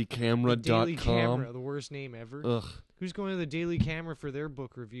dailycamera.com. Daily Camera, the worst name ever. Ugh. Who's going to the Daily Camera for their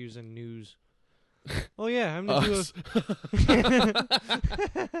book reviews and news? Oh yeah, I'm gonna Us. do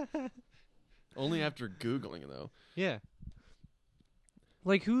a Only after Googling, though. Yeah.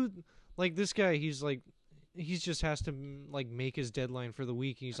 Like who? Like this guy, he's just has to like make his deadline for the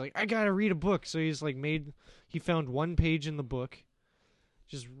week. He's like, I gotta read a book, so he's like he found one page in the book,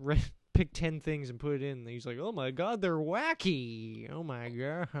 just picked 10 things and put it in. And he's like, oh my god, they're wacky. Oh my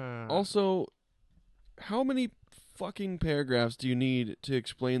god. Also, how many fucking paragraphs do you need to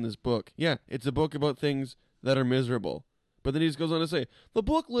explain this book? Yeah, it's a book about things that are miserable. But then he just goes on to say, the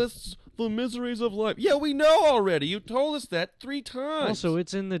book lists the miseries of life. Yeah, we know already. You told us that 3 times. Also,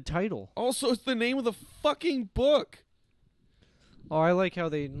 it's in the title. Also, it's the name of the fucking book. Oh, I like how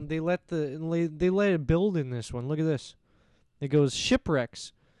they let it build in this one. Look at this. It goes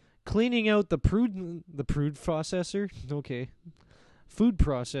shipwrecks, cleaning out the prude processor. Okay, food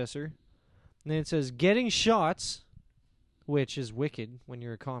processor. And then it says getting shots, which is wicked when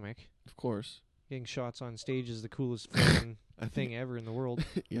you're a comic. Of course. Getting shots on stage is the coolest fucking thing ever in the world.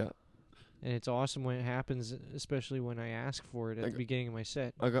 Yeah. And it's awesome when it happens, especially when I ask for it at the beginning of my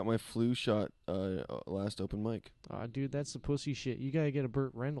set. I got my flu shot last open mic. Aw, dude, that's the pussy shit. You gotta get a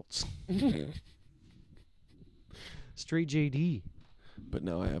Burt Reynolds. Straight JD. But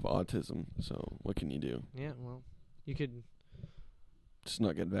now I have autism, so what can you do? Yeah, well, you could... Just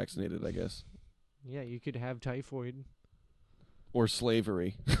not get vaccinated, I guess. Yeah, you could have typhoid. Or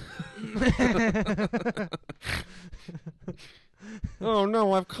slavery. Oh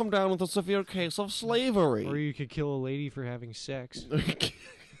no, I've come down with a severe case of slavery. Or you could kill a lady for having sex.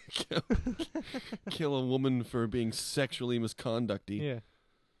 Kill a woman for being sexually misconducty. Yeah.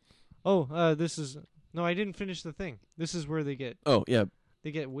 Oh, this is... No, I didn't finish the thing. This is where they get... Oh, yeah.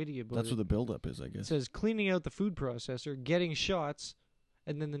 They get witty about That's it. what the build-up is, I guess. It says cleaning out the food processor, getting shots,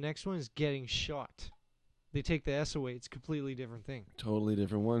 and then the next one is getting shot. They take the S away. It's a completely different thing. Totally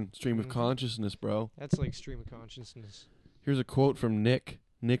different one. Stream of consciousness, bro. That's like stream of consciousness. Here's a quote from Nick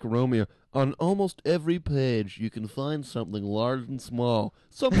Romeo. On almost every page, you can find something large and small,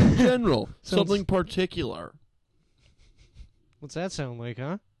 something general, something particular. What's that sound like,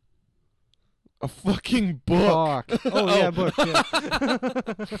 huh? A fucking book. Oh, yeah, book. Yeah.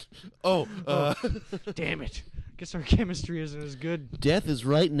 Oh, damn it. Guess our chemistry isn't as good. Death is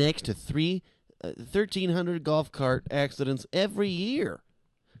right next to 1,300 golf cart accidents every year.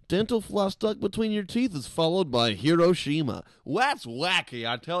 Dental floss stuck between your teeth is followed by Hiroshima. That's wacky,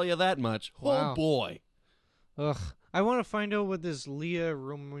 I tell you that much. Wow. Oh, boy. Ugh. I want to find out what this Leah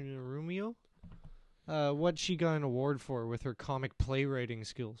Romeo, what she got an award for with her comic playwriting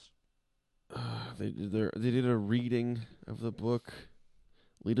skills. They did a reading of the book.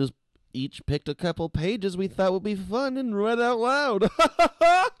 Leaders each picked a couple pages we thought would be fun and read out loud.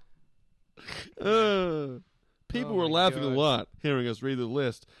 People were laughing a lot hearing us read the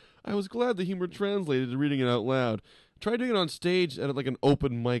list. I was glad the humor translated to reading it out loud. Try doing it on stage at like an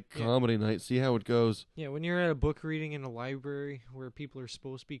open mic comedy night. See how it goes. Yeah, when you're at a book reading in a library where people are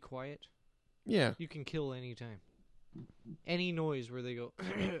supposed to be quiet, yeah, you can kill any time. Any noise where they go,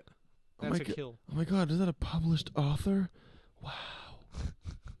 that's a kill. Oh my god, is that a published author? Wow.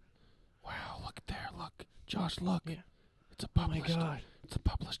 Wow, look there, look. Josh, look. Yeah. It's a published. Oh my god. It's a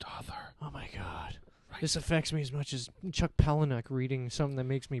published author. Oh my god. Right. This affects me as much as Chuck Palahniuk reading something that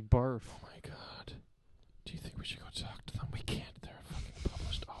makes me barf. Oh my god. Do you think we should go talk to them? We can't. They're a fucking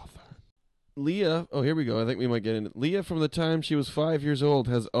published author. Leah, oh, here we go. I think we might get into Leah, from the time she was 5 years old,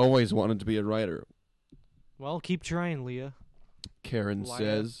 has always wanted to be a writer. Well, keep trying, Leah. Karen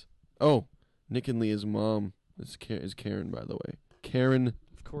says. Oh, Nick and Leah's mom is Karen, by the way. Karen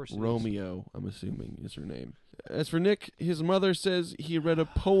of course Romeo, I'm assuming, is her name. As for Nick, his mother says he read a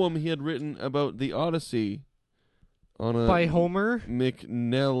poem he had written about the Odyssey on a by Homer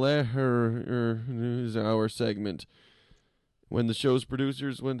McNelleher hour segment. When the show's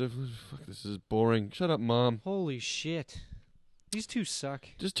producers went to... Fuck, this is boring. Shut up, Mom. Holy shit. These two suck.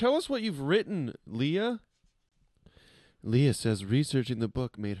 Just tell us what you've written, Leah. Leah says researching the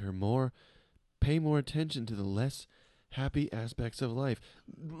book made her pay more attention to the less happy aspects of life.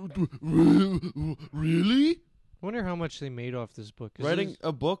 Really? I wonder how much they made off this book. Writing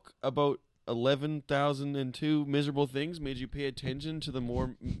a book about 11,002 miserable things made you pay attention to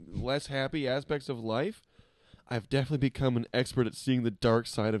the less happy aspects of life? I've definitely become an expert at seeing the dark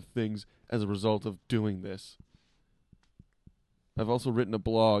side of things as a result of doing this. I've also written a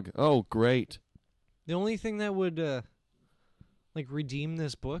blog. Oh, great. The only thing that would redeem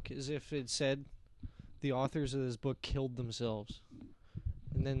this book is if it said the authors of this book killed themselves.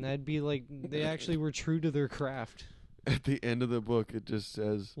 And then that'd be like they actually were true to their craft. At the end of the book, it just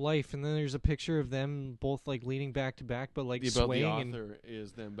says life, and then there's a picture of them both like leaning back to back, but like swaying. About the author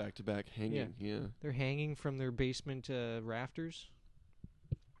is them back to back hanging. Yeah, they're hanging from their basement rafters.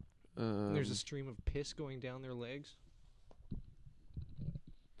 And there's a stream of piss going down their legs.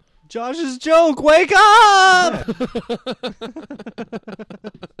 Josh's joke, wake up!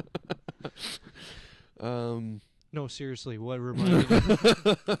 No, seriously, what reminded me?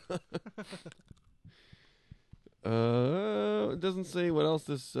 It doesn't say what else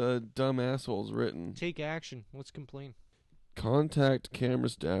this dumb asshole's written. Take action. Let's complain. Contact camera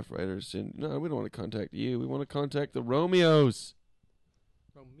staff writers. No, we don't want to contact you. We want to contact the Romeos.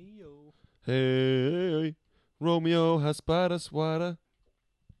 Romeo. Hey, Romeo has spider swada.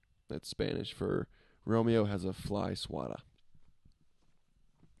 That's Spanish for Romeo has a fly swada.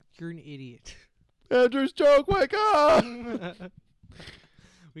 You're an idiot. Andrew's joke, wake up!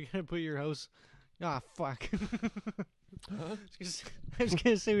 We gotta put your house. Ah, fuck. Huh? I was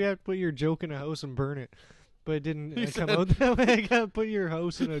gonna say we have to put your joke in a house and burn it, but it didn't He come said- out that way. I gotta put your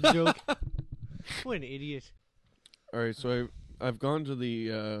house in a joke. What an idiot! All right, so I've gone to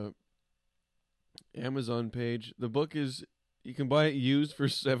the Amazon page. The book is, you can buy it used for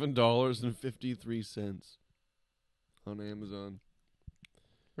 $7.53 on Amazon.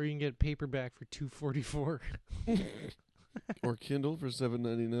 Or you can get paperback for $2.44. Or Kindle for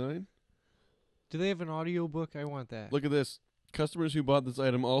 $7.99. Do they have an audiobook? I want that. Look at this. Customers who bought this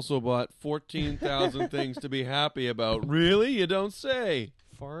item also bought 14,000 things to be happy about. Really? You don't say.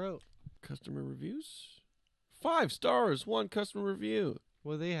 Far out. Customer reviews? 5 stars, 1 customer review.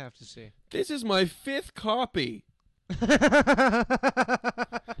 What do they have to say? This is my 5th copy.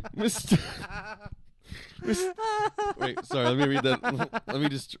 Wait, sorry, let me read that. Let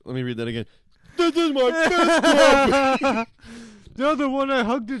me read that again. This is my 5th copy. The other one I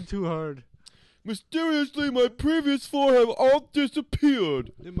hugged it too hard. Mysteriously, my previous 4 have all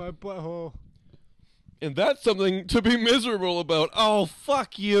disappeared. In my butthole. And that's something to be miserable about. Oh,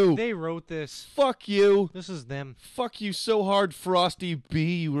 fuck you. They wrote this. Fuck you. This is them. Fuck you so hard, Frosty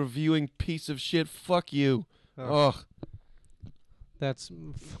B, you reviewing piece of shit. Fuck you. Ugh. That's...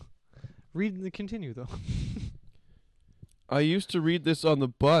 Continue, though. I used to read this on the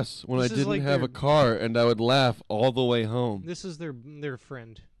bus when This I is didn't like have their- a car, and I would laugh all the way home. This is their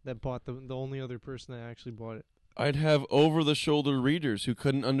friend that bought the only other person that actually bought it. I'd have over-the-shoulder readers who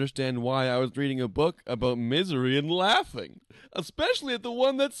couldn't understand why I was reading a book about misery and laughing. Especially at the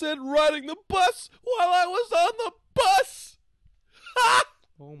one that said riding the bus while I was on the bus! Ha!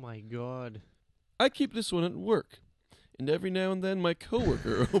 Oh my god. I keep this one at work. And every now and then my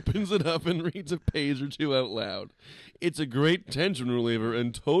coworker opens it up and reads a page or 2 out loud. It's a great tension reliever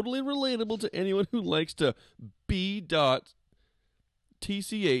and totally relatable to anyone who likes to b.tch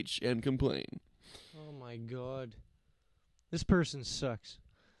and complain. Oh my god. This person sucks.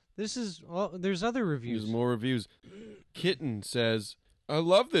 This is... there's other reviews. There's more reviews. Kitten says, I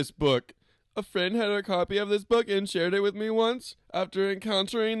love this book. A friend had a copy of this book and shared it with me once. After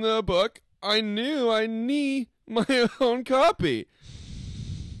encountering the book, I knew I need my own copy.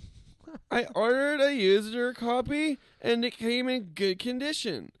 I ordered a user copy, and it came in good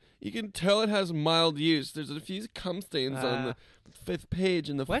condition. You can tell it has mild use. There's a few cum stains on the 5th page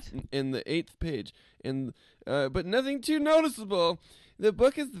and in the 8th page, and but nothing too noticeable. The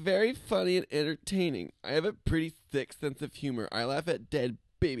book is very funny and entertaining. I have a pretty thick sense of humor. I laugh at dead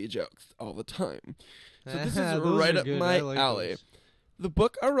baby jokes all the time. So this is Those right are up good. my I like alley. those. The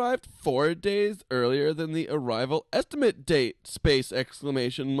book arrived 4 days earlier than the arrival estimate date, space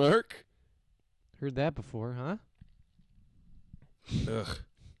exclamation mark. Heard that before, huh? Ugh.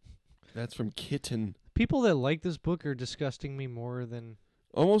 That's from Kitten. People that like this book are disgusting me more than...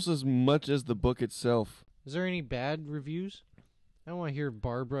 Almost as much as the book itself. Is there any bad reviews? I don't want to hear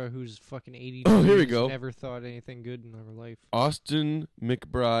Barbara, who's fucking 80. Oh, here we go. Never thought anything good in her life. Austin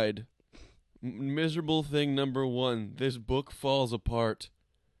McBride. Miserable thing number 1. This book falls apart.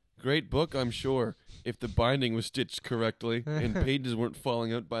 Great book, I'm sure, if the binding was stitched correctly and pages weren't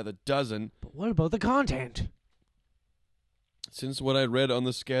falling out by the dozen. But what about the content? Since what I read on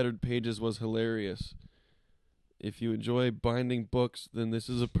the scattered pages was hilarious. If you enjoy binding books, then this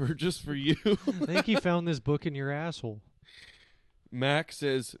is a purchase for you. I think you found this book in your asshole. Mac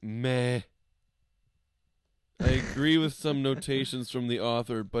says, meh. I agree with some notations from the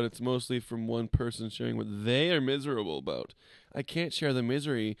author, but it's mostly from one person sharing what they are miserable about. I can't share the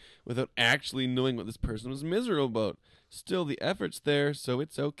misery without actually knowing what this person was miserable about. Still, the effort's there, so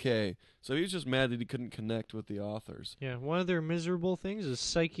it's okay. So he was just mad that he couldn't connect with the authors. Yeah, one of their miserable things is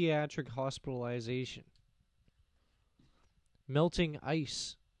psychiatric hospitalization. Melting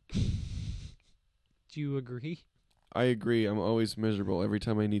ice. Do you agree? I agree. I'm always miserable every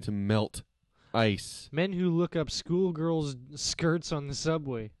time I need to melt ice. Men who look up schoolgirls' skirts on the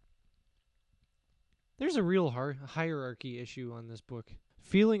subway. There's a real hierarchy issue on this book.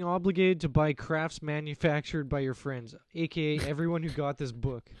 Feeling obligated to buy crafts manufactured by your friends, a.k.a. everyone who got this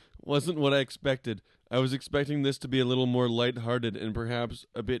book. Wasn't what I expected. I was expecting this to be a little more lighthearted and perhaps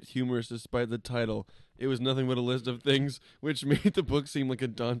a bit humorous despite the title. It was nothing but a list of things, which made the book seem like a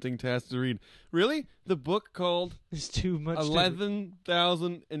daunting task to read. Really? The book called It's too much.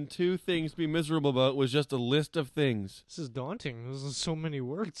 11,002 Things to Be Miserable About was just a list of things. This is daunting. This is so many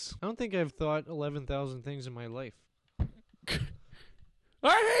words. I don't think I've thought 11,000 things in my life.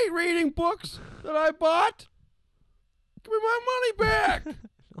 I hate reading books that I bought. Give me my money back.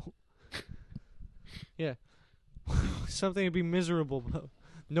 Yeah. Something to be miserable about.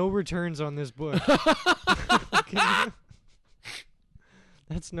 No returns on this book.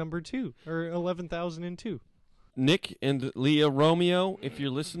 That's number 2, or 11,002. Nick and Leah Romeo, if you're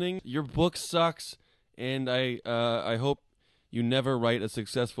listening, your book sucks, and I hope you never write a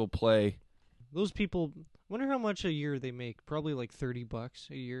successful play. Those people, wonder how much a year they make. Probably like $30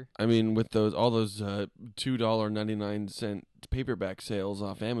 a year. I mean, with all those $2.99 paperback sales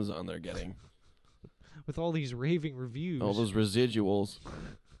off Amazon they're getting. With all these raving reviews. All those residuals.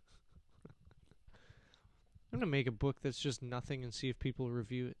 I'm going to make a book that's just nothing and see if people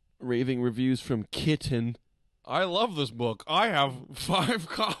review it. Raving reviews from Kitten. I love this book. I have 5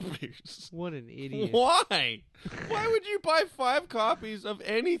 copies. What an idiot. Why? Why would you buy 5 copies of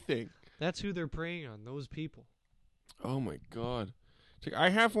anything? That's who they're preying on, those people. Oh my God. It's like, I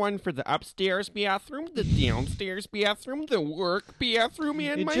have one for the upstairs bathroom, the downstairs bathroom, the work bathroom,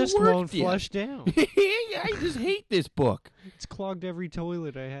 and my work. It just won't flush down. I just hate this book. It's clogged every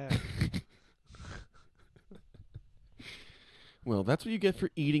toilet I have. Well, that's what you get for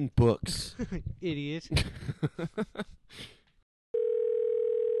eating books. Idiot.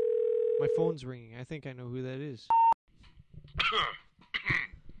 My phone's ringing. I think I know who that is. Sorry.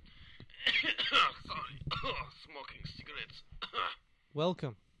 Smoking cigarettes.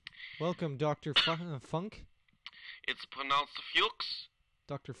 Welcome. Welcome, Dr. Funk. It's pronounced Fuchs.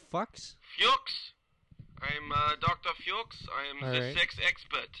 Dr. Fucks? Fuchs. I'm Dr. Fuchs. I am All the right. sex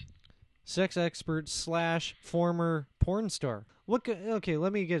expert. Sex expert / former porn star. Okay,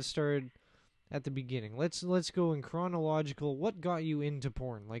 let me get started at the beginning. Let's go in chronological. What got you into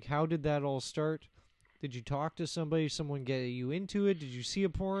porn? Like, how did that all start? Did you talk to somebody? Someone get you into it? Did you see a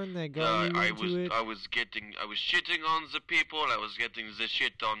porn that got you into it? I was shitting on the people. I was getting the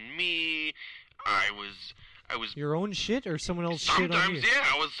shit on me. I was. Your own shit or someone else shit on you?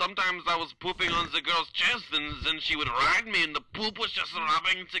 Sometimes I was pooping on the girl's chest, and then she would ride me, and the poop was just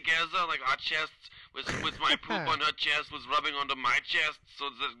rubbing together, like our chests with my poop on her chest was rubbing onto my chest.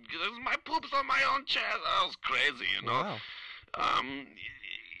 So my poop's on my own chest. That was crazy, you know. Wow.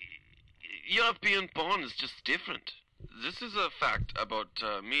 European porn is just different. This is a fact about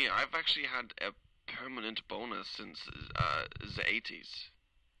me. I've actually had a permanent boner since the 80s.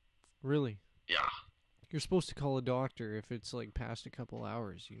 Really? Yeah. You're supposed to call a doctor if it's like past a couple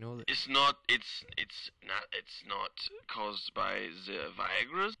hours. You know that. It's not caused by the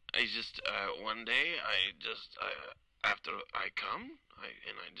Viagra's. I just one day after I come,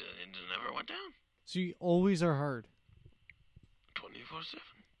 it never went down. So you always are hard. 24/7.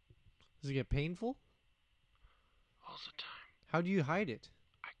 Does it get painful? All the time. How do you hide it?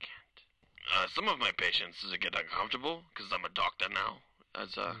 I can't. Some of my patients get uncomfortable because I'm a doctor now.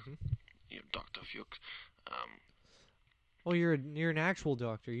 As Dr. Fuchs. Oh, you're an actual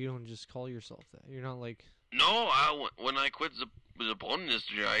doctor. You don't just call yourself that. You're not like. No, when I quit the porn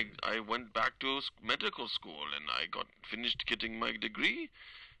industry, I went back to medical school and I finished getting my degree,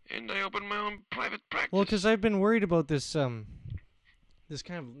 and I opened my own private practice. Well, because I've been worried about this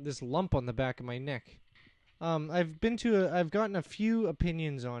this lump on the back of my neck. I've gotten a few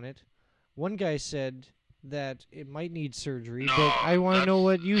opinions on it. One guy said that it might need surgery, but I want to know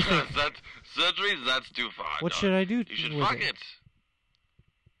what you think. That's too far. What should I do? You should with fuck it.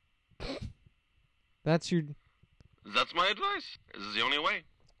 That's That's my advice. This is the only way.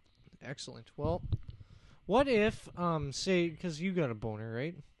 Excellent. Well, what if, say, because you got a boner,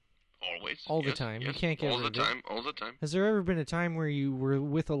 right? Always. All the Yes, time. yes. You can't get rid of it. All the time. Has there ever been a time where you were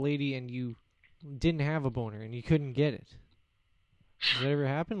with a lady and you didn't have a boner and you couldn't get it? Has that ever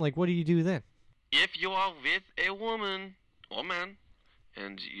happened? Like, what do you do then? If you are with a woman or man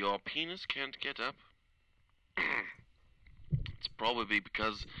and your penis can't get up, it's probably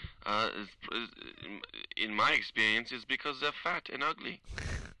because, in my experience, it's because they're fat and ugly.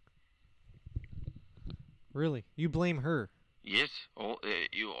 Really? You blame her? Yes. Well,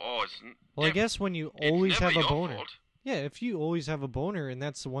 I guess when you always have a boner. Fault. Yeah, if you always have a boner and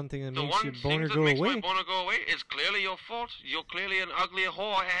that's the one thing that The makes one your thing boner that go makes away. my boner go away is clearly your fault. You're clearly an ugly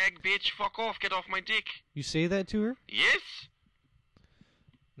whore, hag, bitch. Fuck off. Get off my dick. You say that to her? Yes.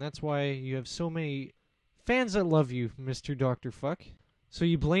 And that's why you have so many fans that love you, Mr. Dr. Fuck. So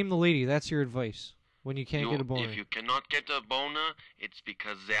you blame the lady. That's your advice when you can't get a boner. If you cannot get a boner, it's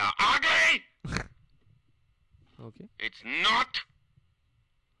because they are ugly. Okay. It's not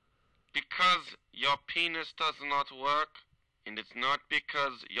because your penis does not work, and it's not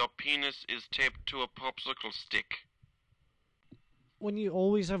because your penis is taped to a popsicle stick. When you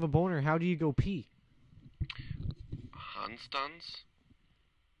always have a boner, how do you go pee? Handstands?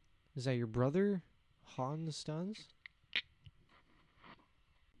 Is that your brother? Handstands?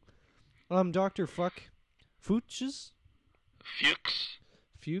 Dr. Fuck. Fuchs? Fuchs.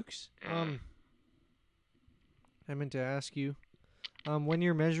 Fuchs? I meant to ask you, when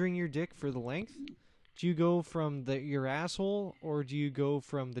you're measuring your dick for the length, do you go from your asshole or do you go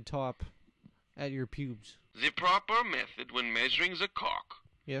from the top at your pubes? The proper method when measuring the cock.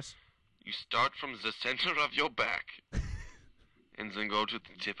 Yes. You start from the center of your back and then go to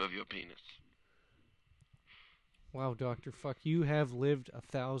the tip of your penis. Wow, Dr. Fuck, you have lived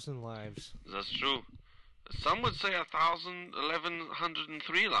 1,000 lives. That's true. Some would say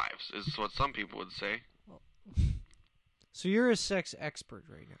 1,103 lives is what some people would say. So you're a sex expert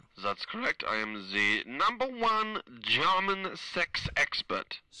right now. That's correct. I am the #1 German sex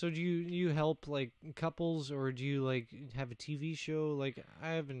expert. So do you help like couples, or do you like have a TV show? Like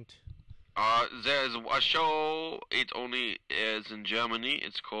I haven't. There's a show. It only airs in Germany.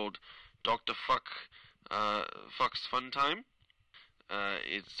 It's called Dr. Fuck's Fun Time.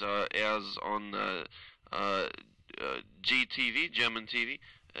 It airs on GTV, German TV,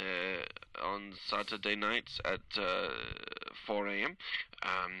 on Saturday nights at 4 a.m.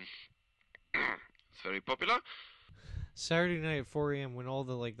 It's very popular. Saturday night at 4 a.m. when all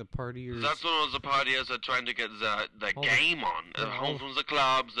the partiers. That's when all the partiers are trying to get the game on. Home from the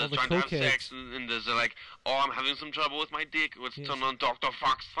clubs, they're trying to have sex, and they're like, oh, I'm having some trouble with my dick. Let's turn on Dr.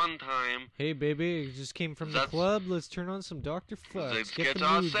 Fuck's Fun Time. Hey, baby, you just came from the club. Let's turn on some Dr. Fuck. Let's get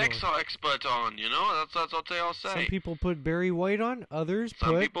our sex expert on, you know? That's what they all say. Some people put Barry White on, others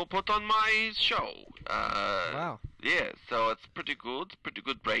Some people put on my show. Wow. Yeah, so it's pretty good. Pretty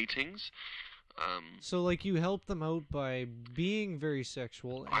good ratings. So, you help them out by being very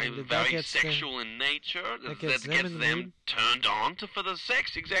sexual. I'm very sexual in nature. That gets them turned on for the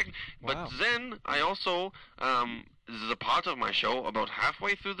sex, exactly. Wow. But then I also, this is a part of my show, about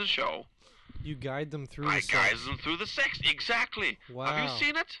halfway through the show. You guide them through I guide them through the sex, exactly. Wow. Have you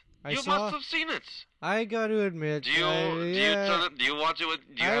seen it? You must have seen it. I got to admit. Do you watch it with?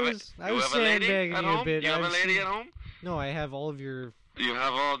 Do you have a lady at home? Do you have a lady at home? No, I have all of your. You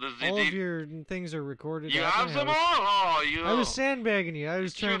have all the all of your things are recorded. You have them all. Oh, you. I was sandbagging you. I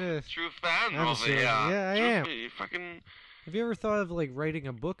was trying to. True fan of it. Yeah, I am. Fucking. Have you ever thought of writing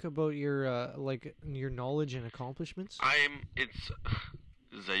a book about your your knowledge and accomplishments?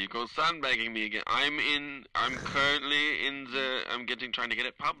 There you go, sandbagging me again. I'm currently trying to get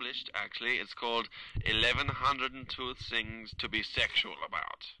it published, actually. It's called 1102 Things to be Sexual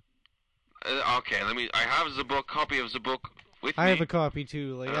About. Okay, I have the copy of the book with me. I have a copy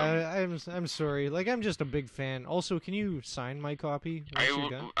too. I'm sorry. I'm just a big fan. Also, can you sign my copy? I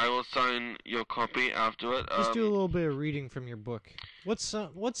will sign your copy after it. Just do a little bit of reading from your book. What's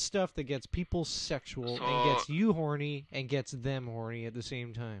stuff that gets people sexual and gets you horny and gets them horny at the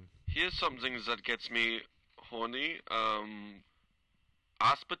same time? Here's some things that gets me horny.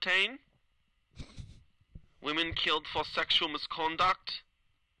 Aspartame. Women killed for sexual misconduct.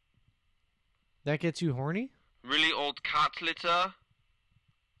 That gets you horny? Really old cat litter.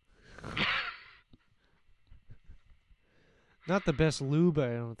 Not the best lube,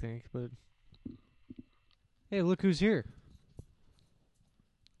 I don't think, but... Hey, look who's here.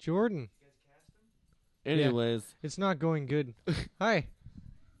 Jordan. Anyways. Yeah, it's not going good. Hi.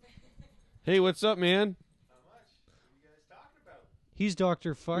 Hey, what's up, man? Not much. What are you guys talking about? He's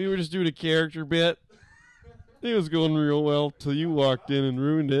Dr. Fuck. We were just doing a character bit. It was going real well till you walked in and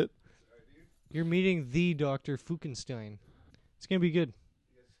ruined it. You're meeting the Dr. Fuckenstein. It's going to be good.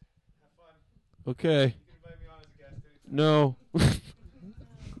 You guys have fun. Okay. You can invite me on as a guest anytime. No.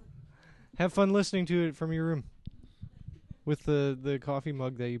 Have fun listening to it from your room. With the coffee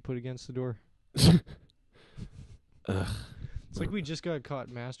mug that you put against the door. It's like we just got caught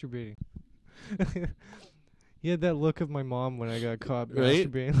masturbating. You had that look of my mom when I got caught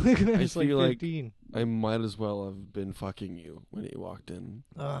masturbating. I was like 15. I might as well have been fucking you when he walked in.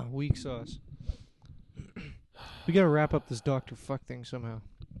 Weak sauce. We gotta wrap up this Dr. Fuck thing somehow.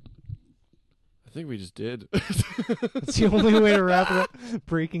 I think we just did. That's the only way to wrap it up.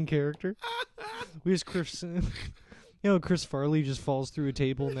 Breaking character. We just Chris Farley just falls through a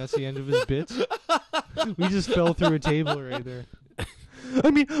table and that's the end of his bits. We just fell through a table right there.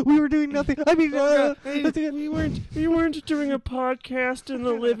 I mean, we were doing nothing. I mean, we weren't doing a podcast in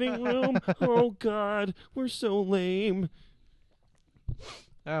the living room. Oh God, we're so lame.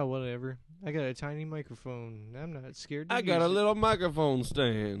 Oh, whatever. I got a tiny microphone. I'm not scared. I got a little microphone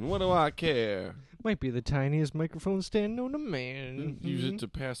stand. What do I care? Might be the tiniest microphone stand known to man. Use it to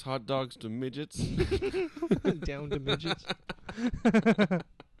pass hot dogs to midgets. Down to midgets.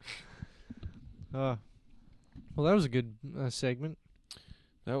 Well, that was a good segment.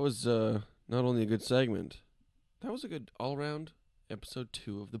 That was not only a good segment, that was a good all-around episode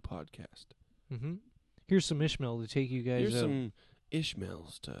 2 of the podcast. Mm-hmm. Here's some Ishmael to take you guys out. Here's some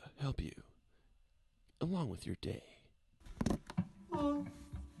Ishmaels to help you along with your day. Oh,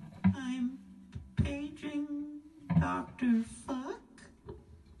 I'm paging Dr. Fuck.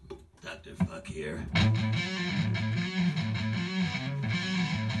 Dr. Fuck here.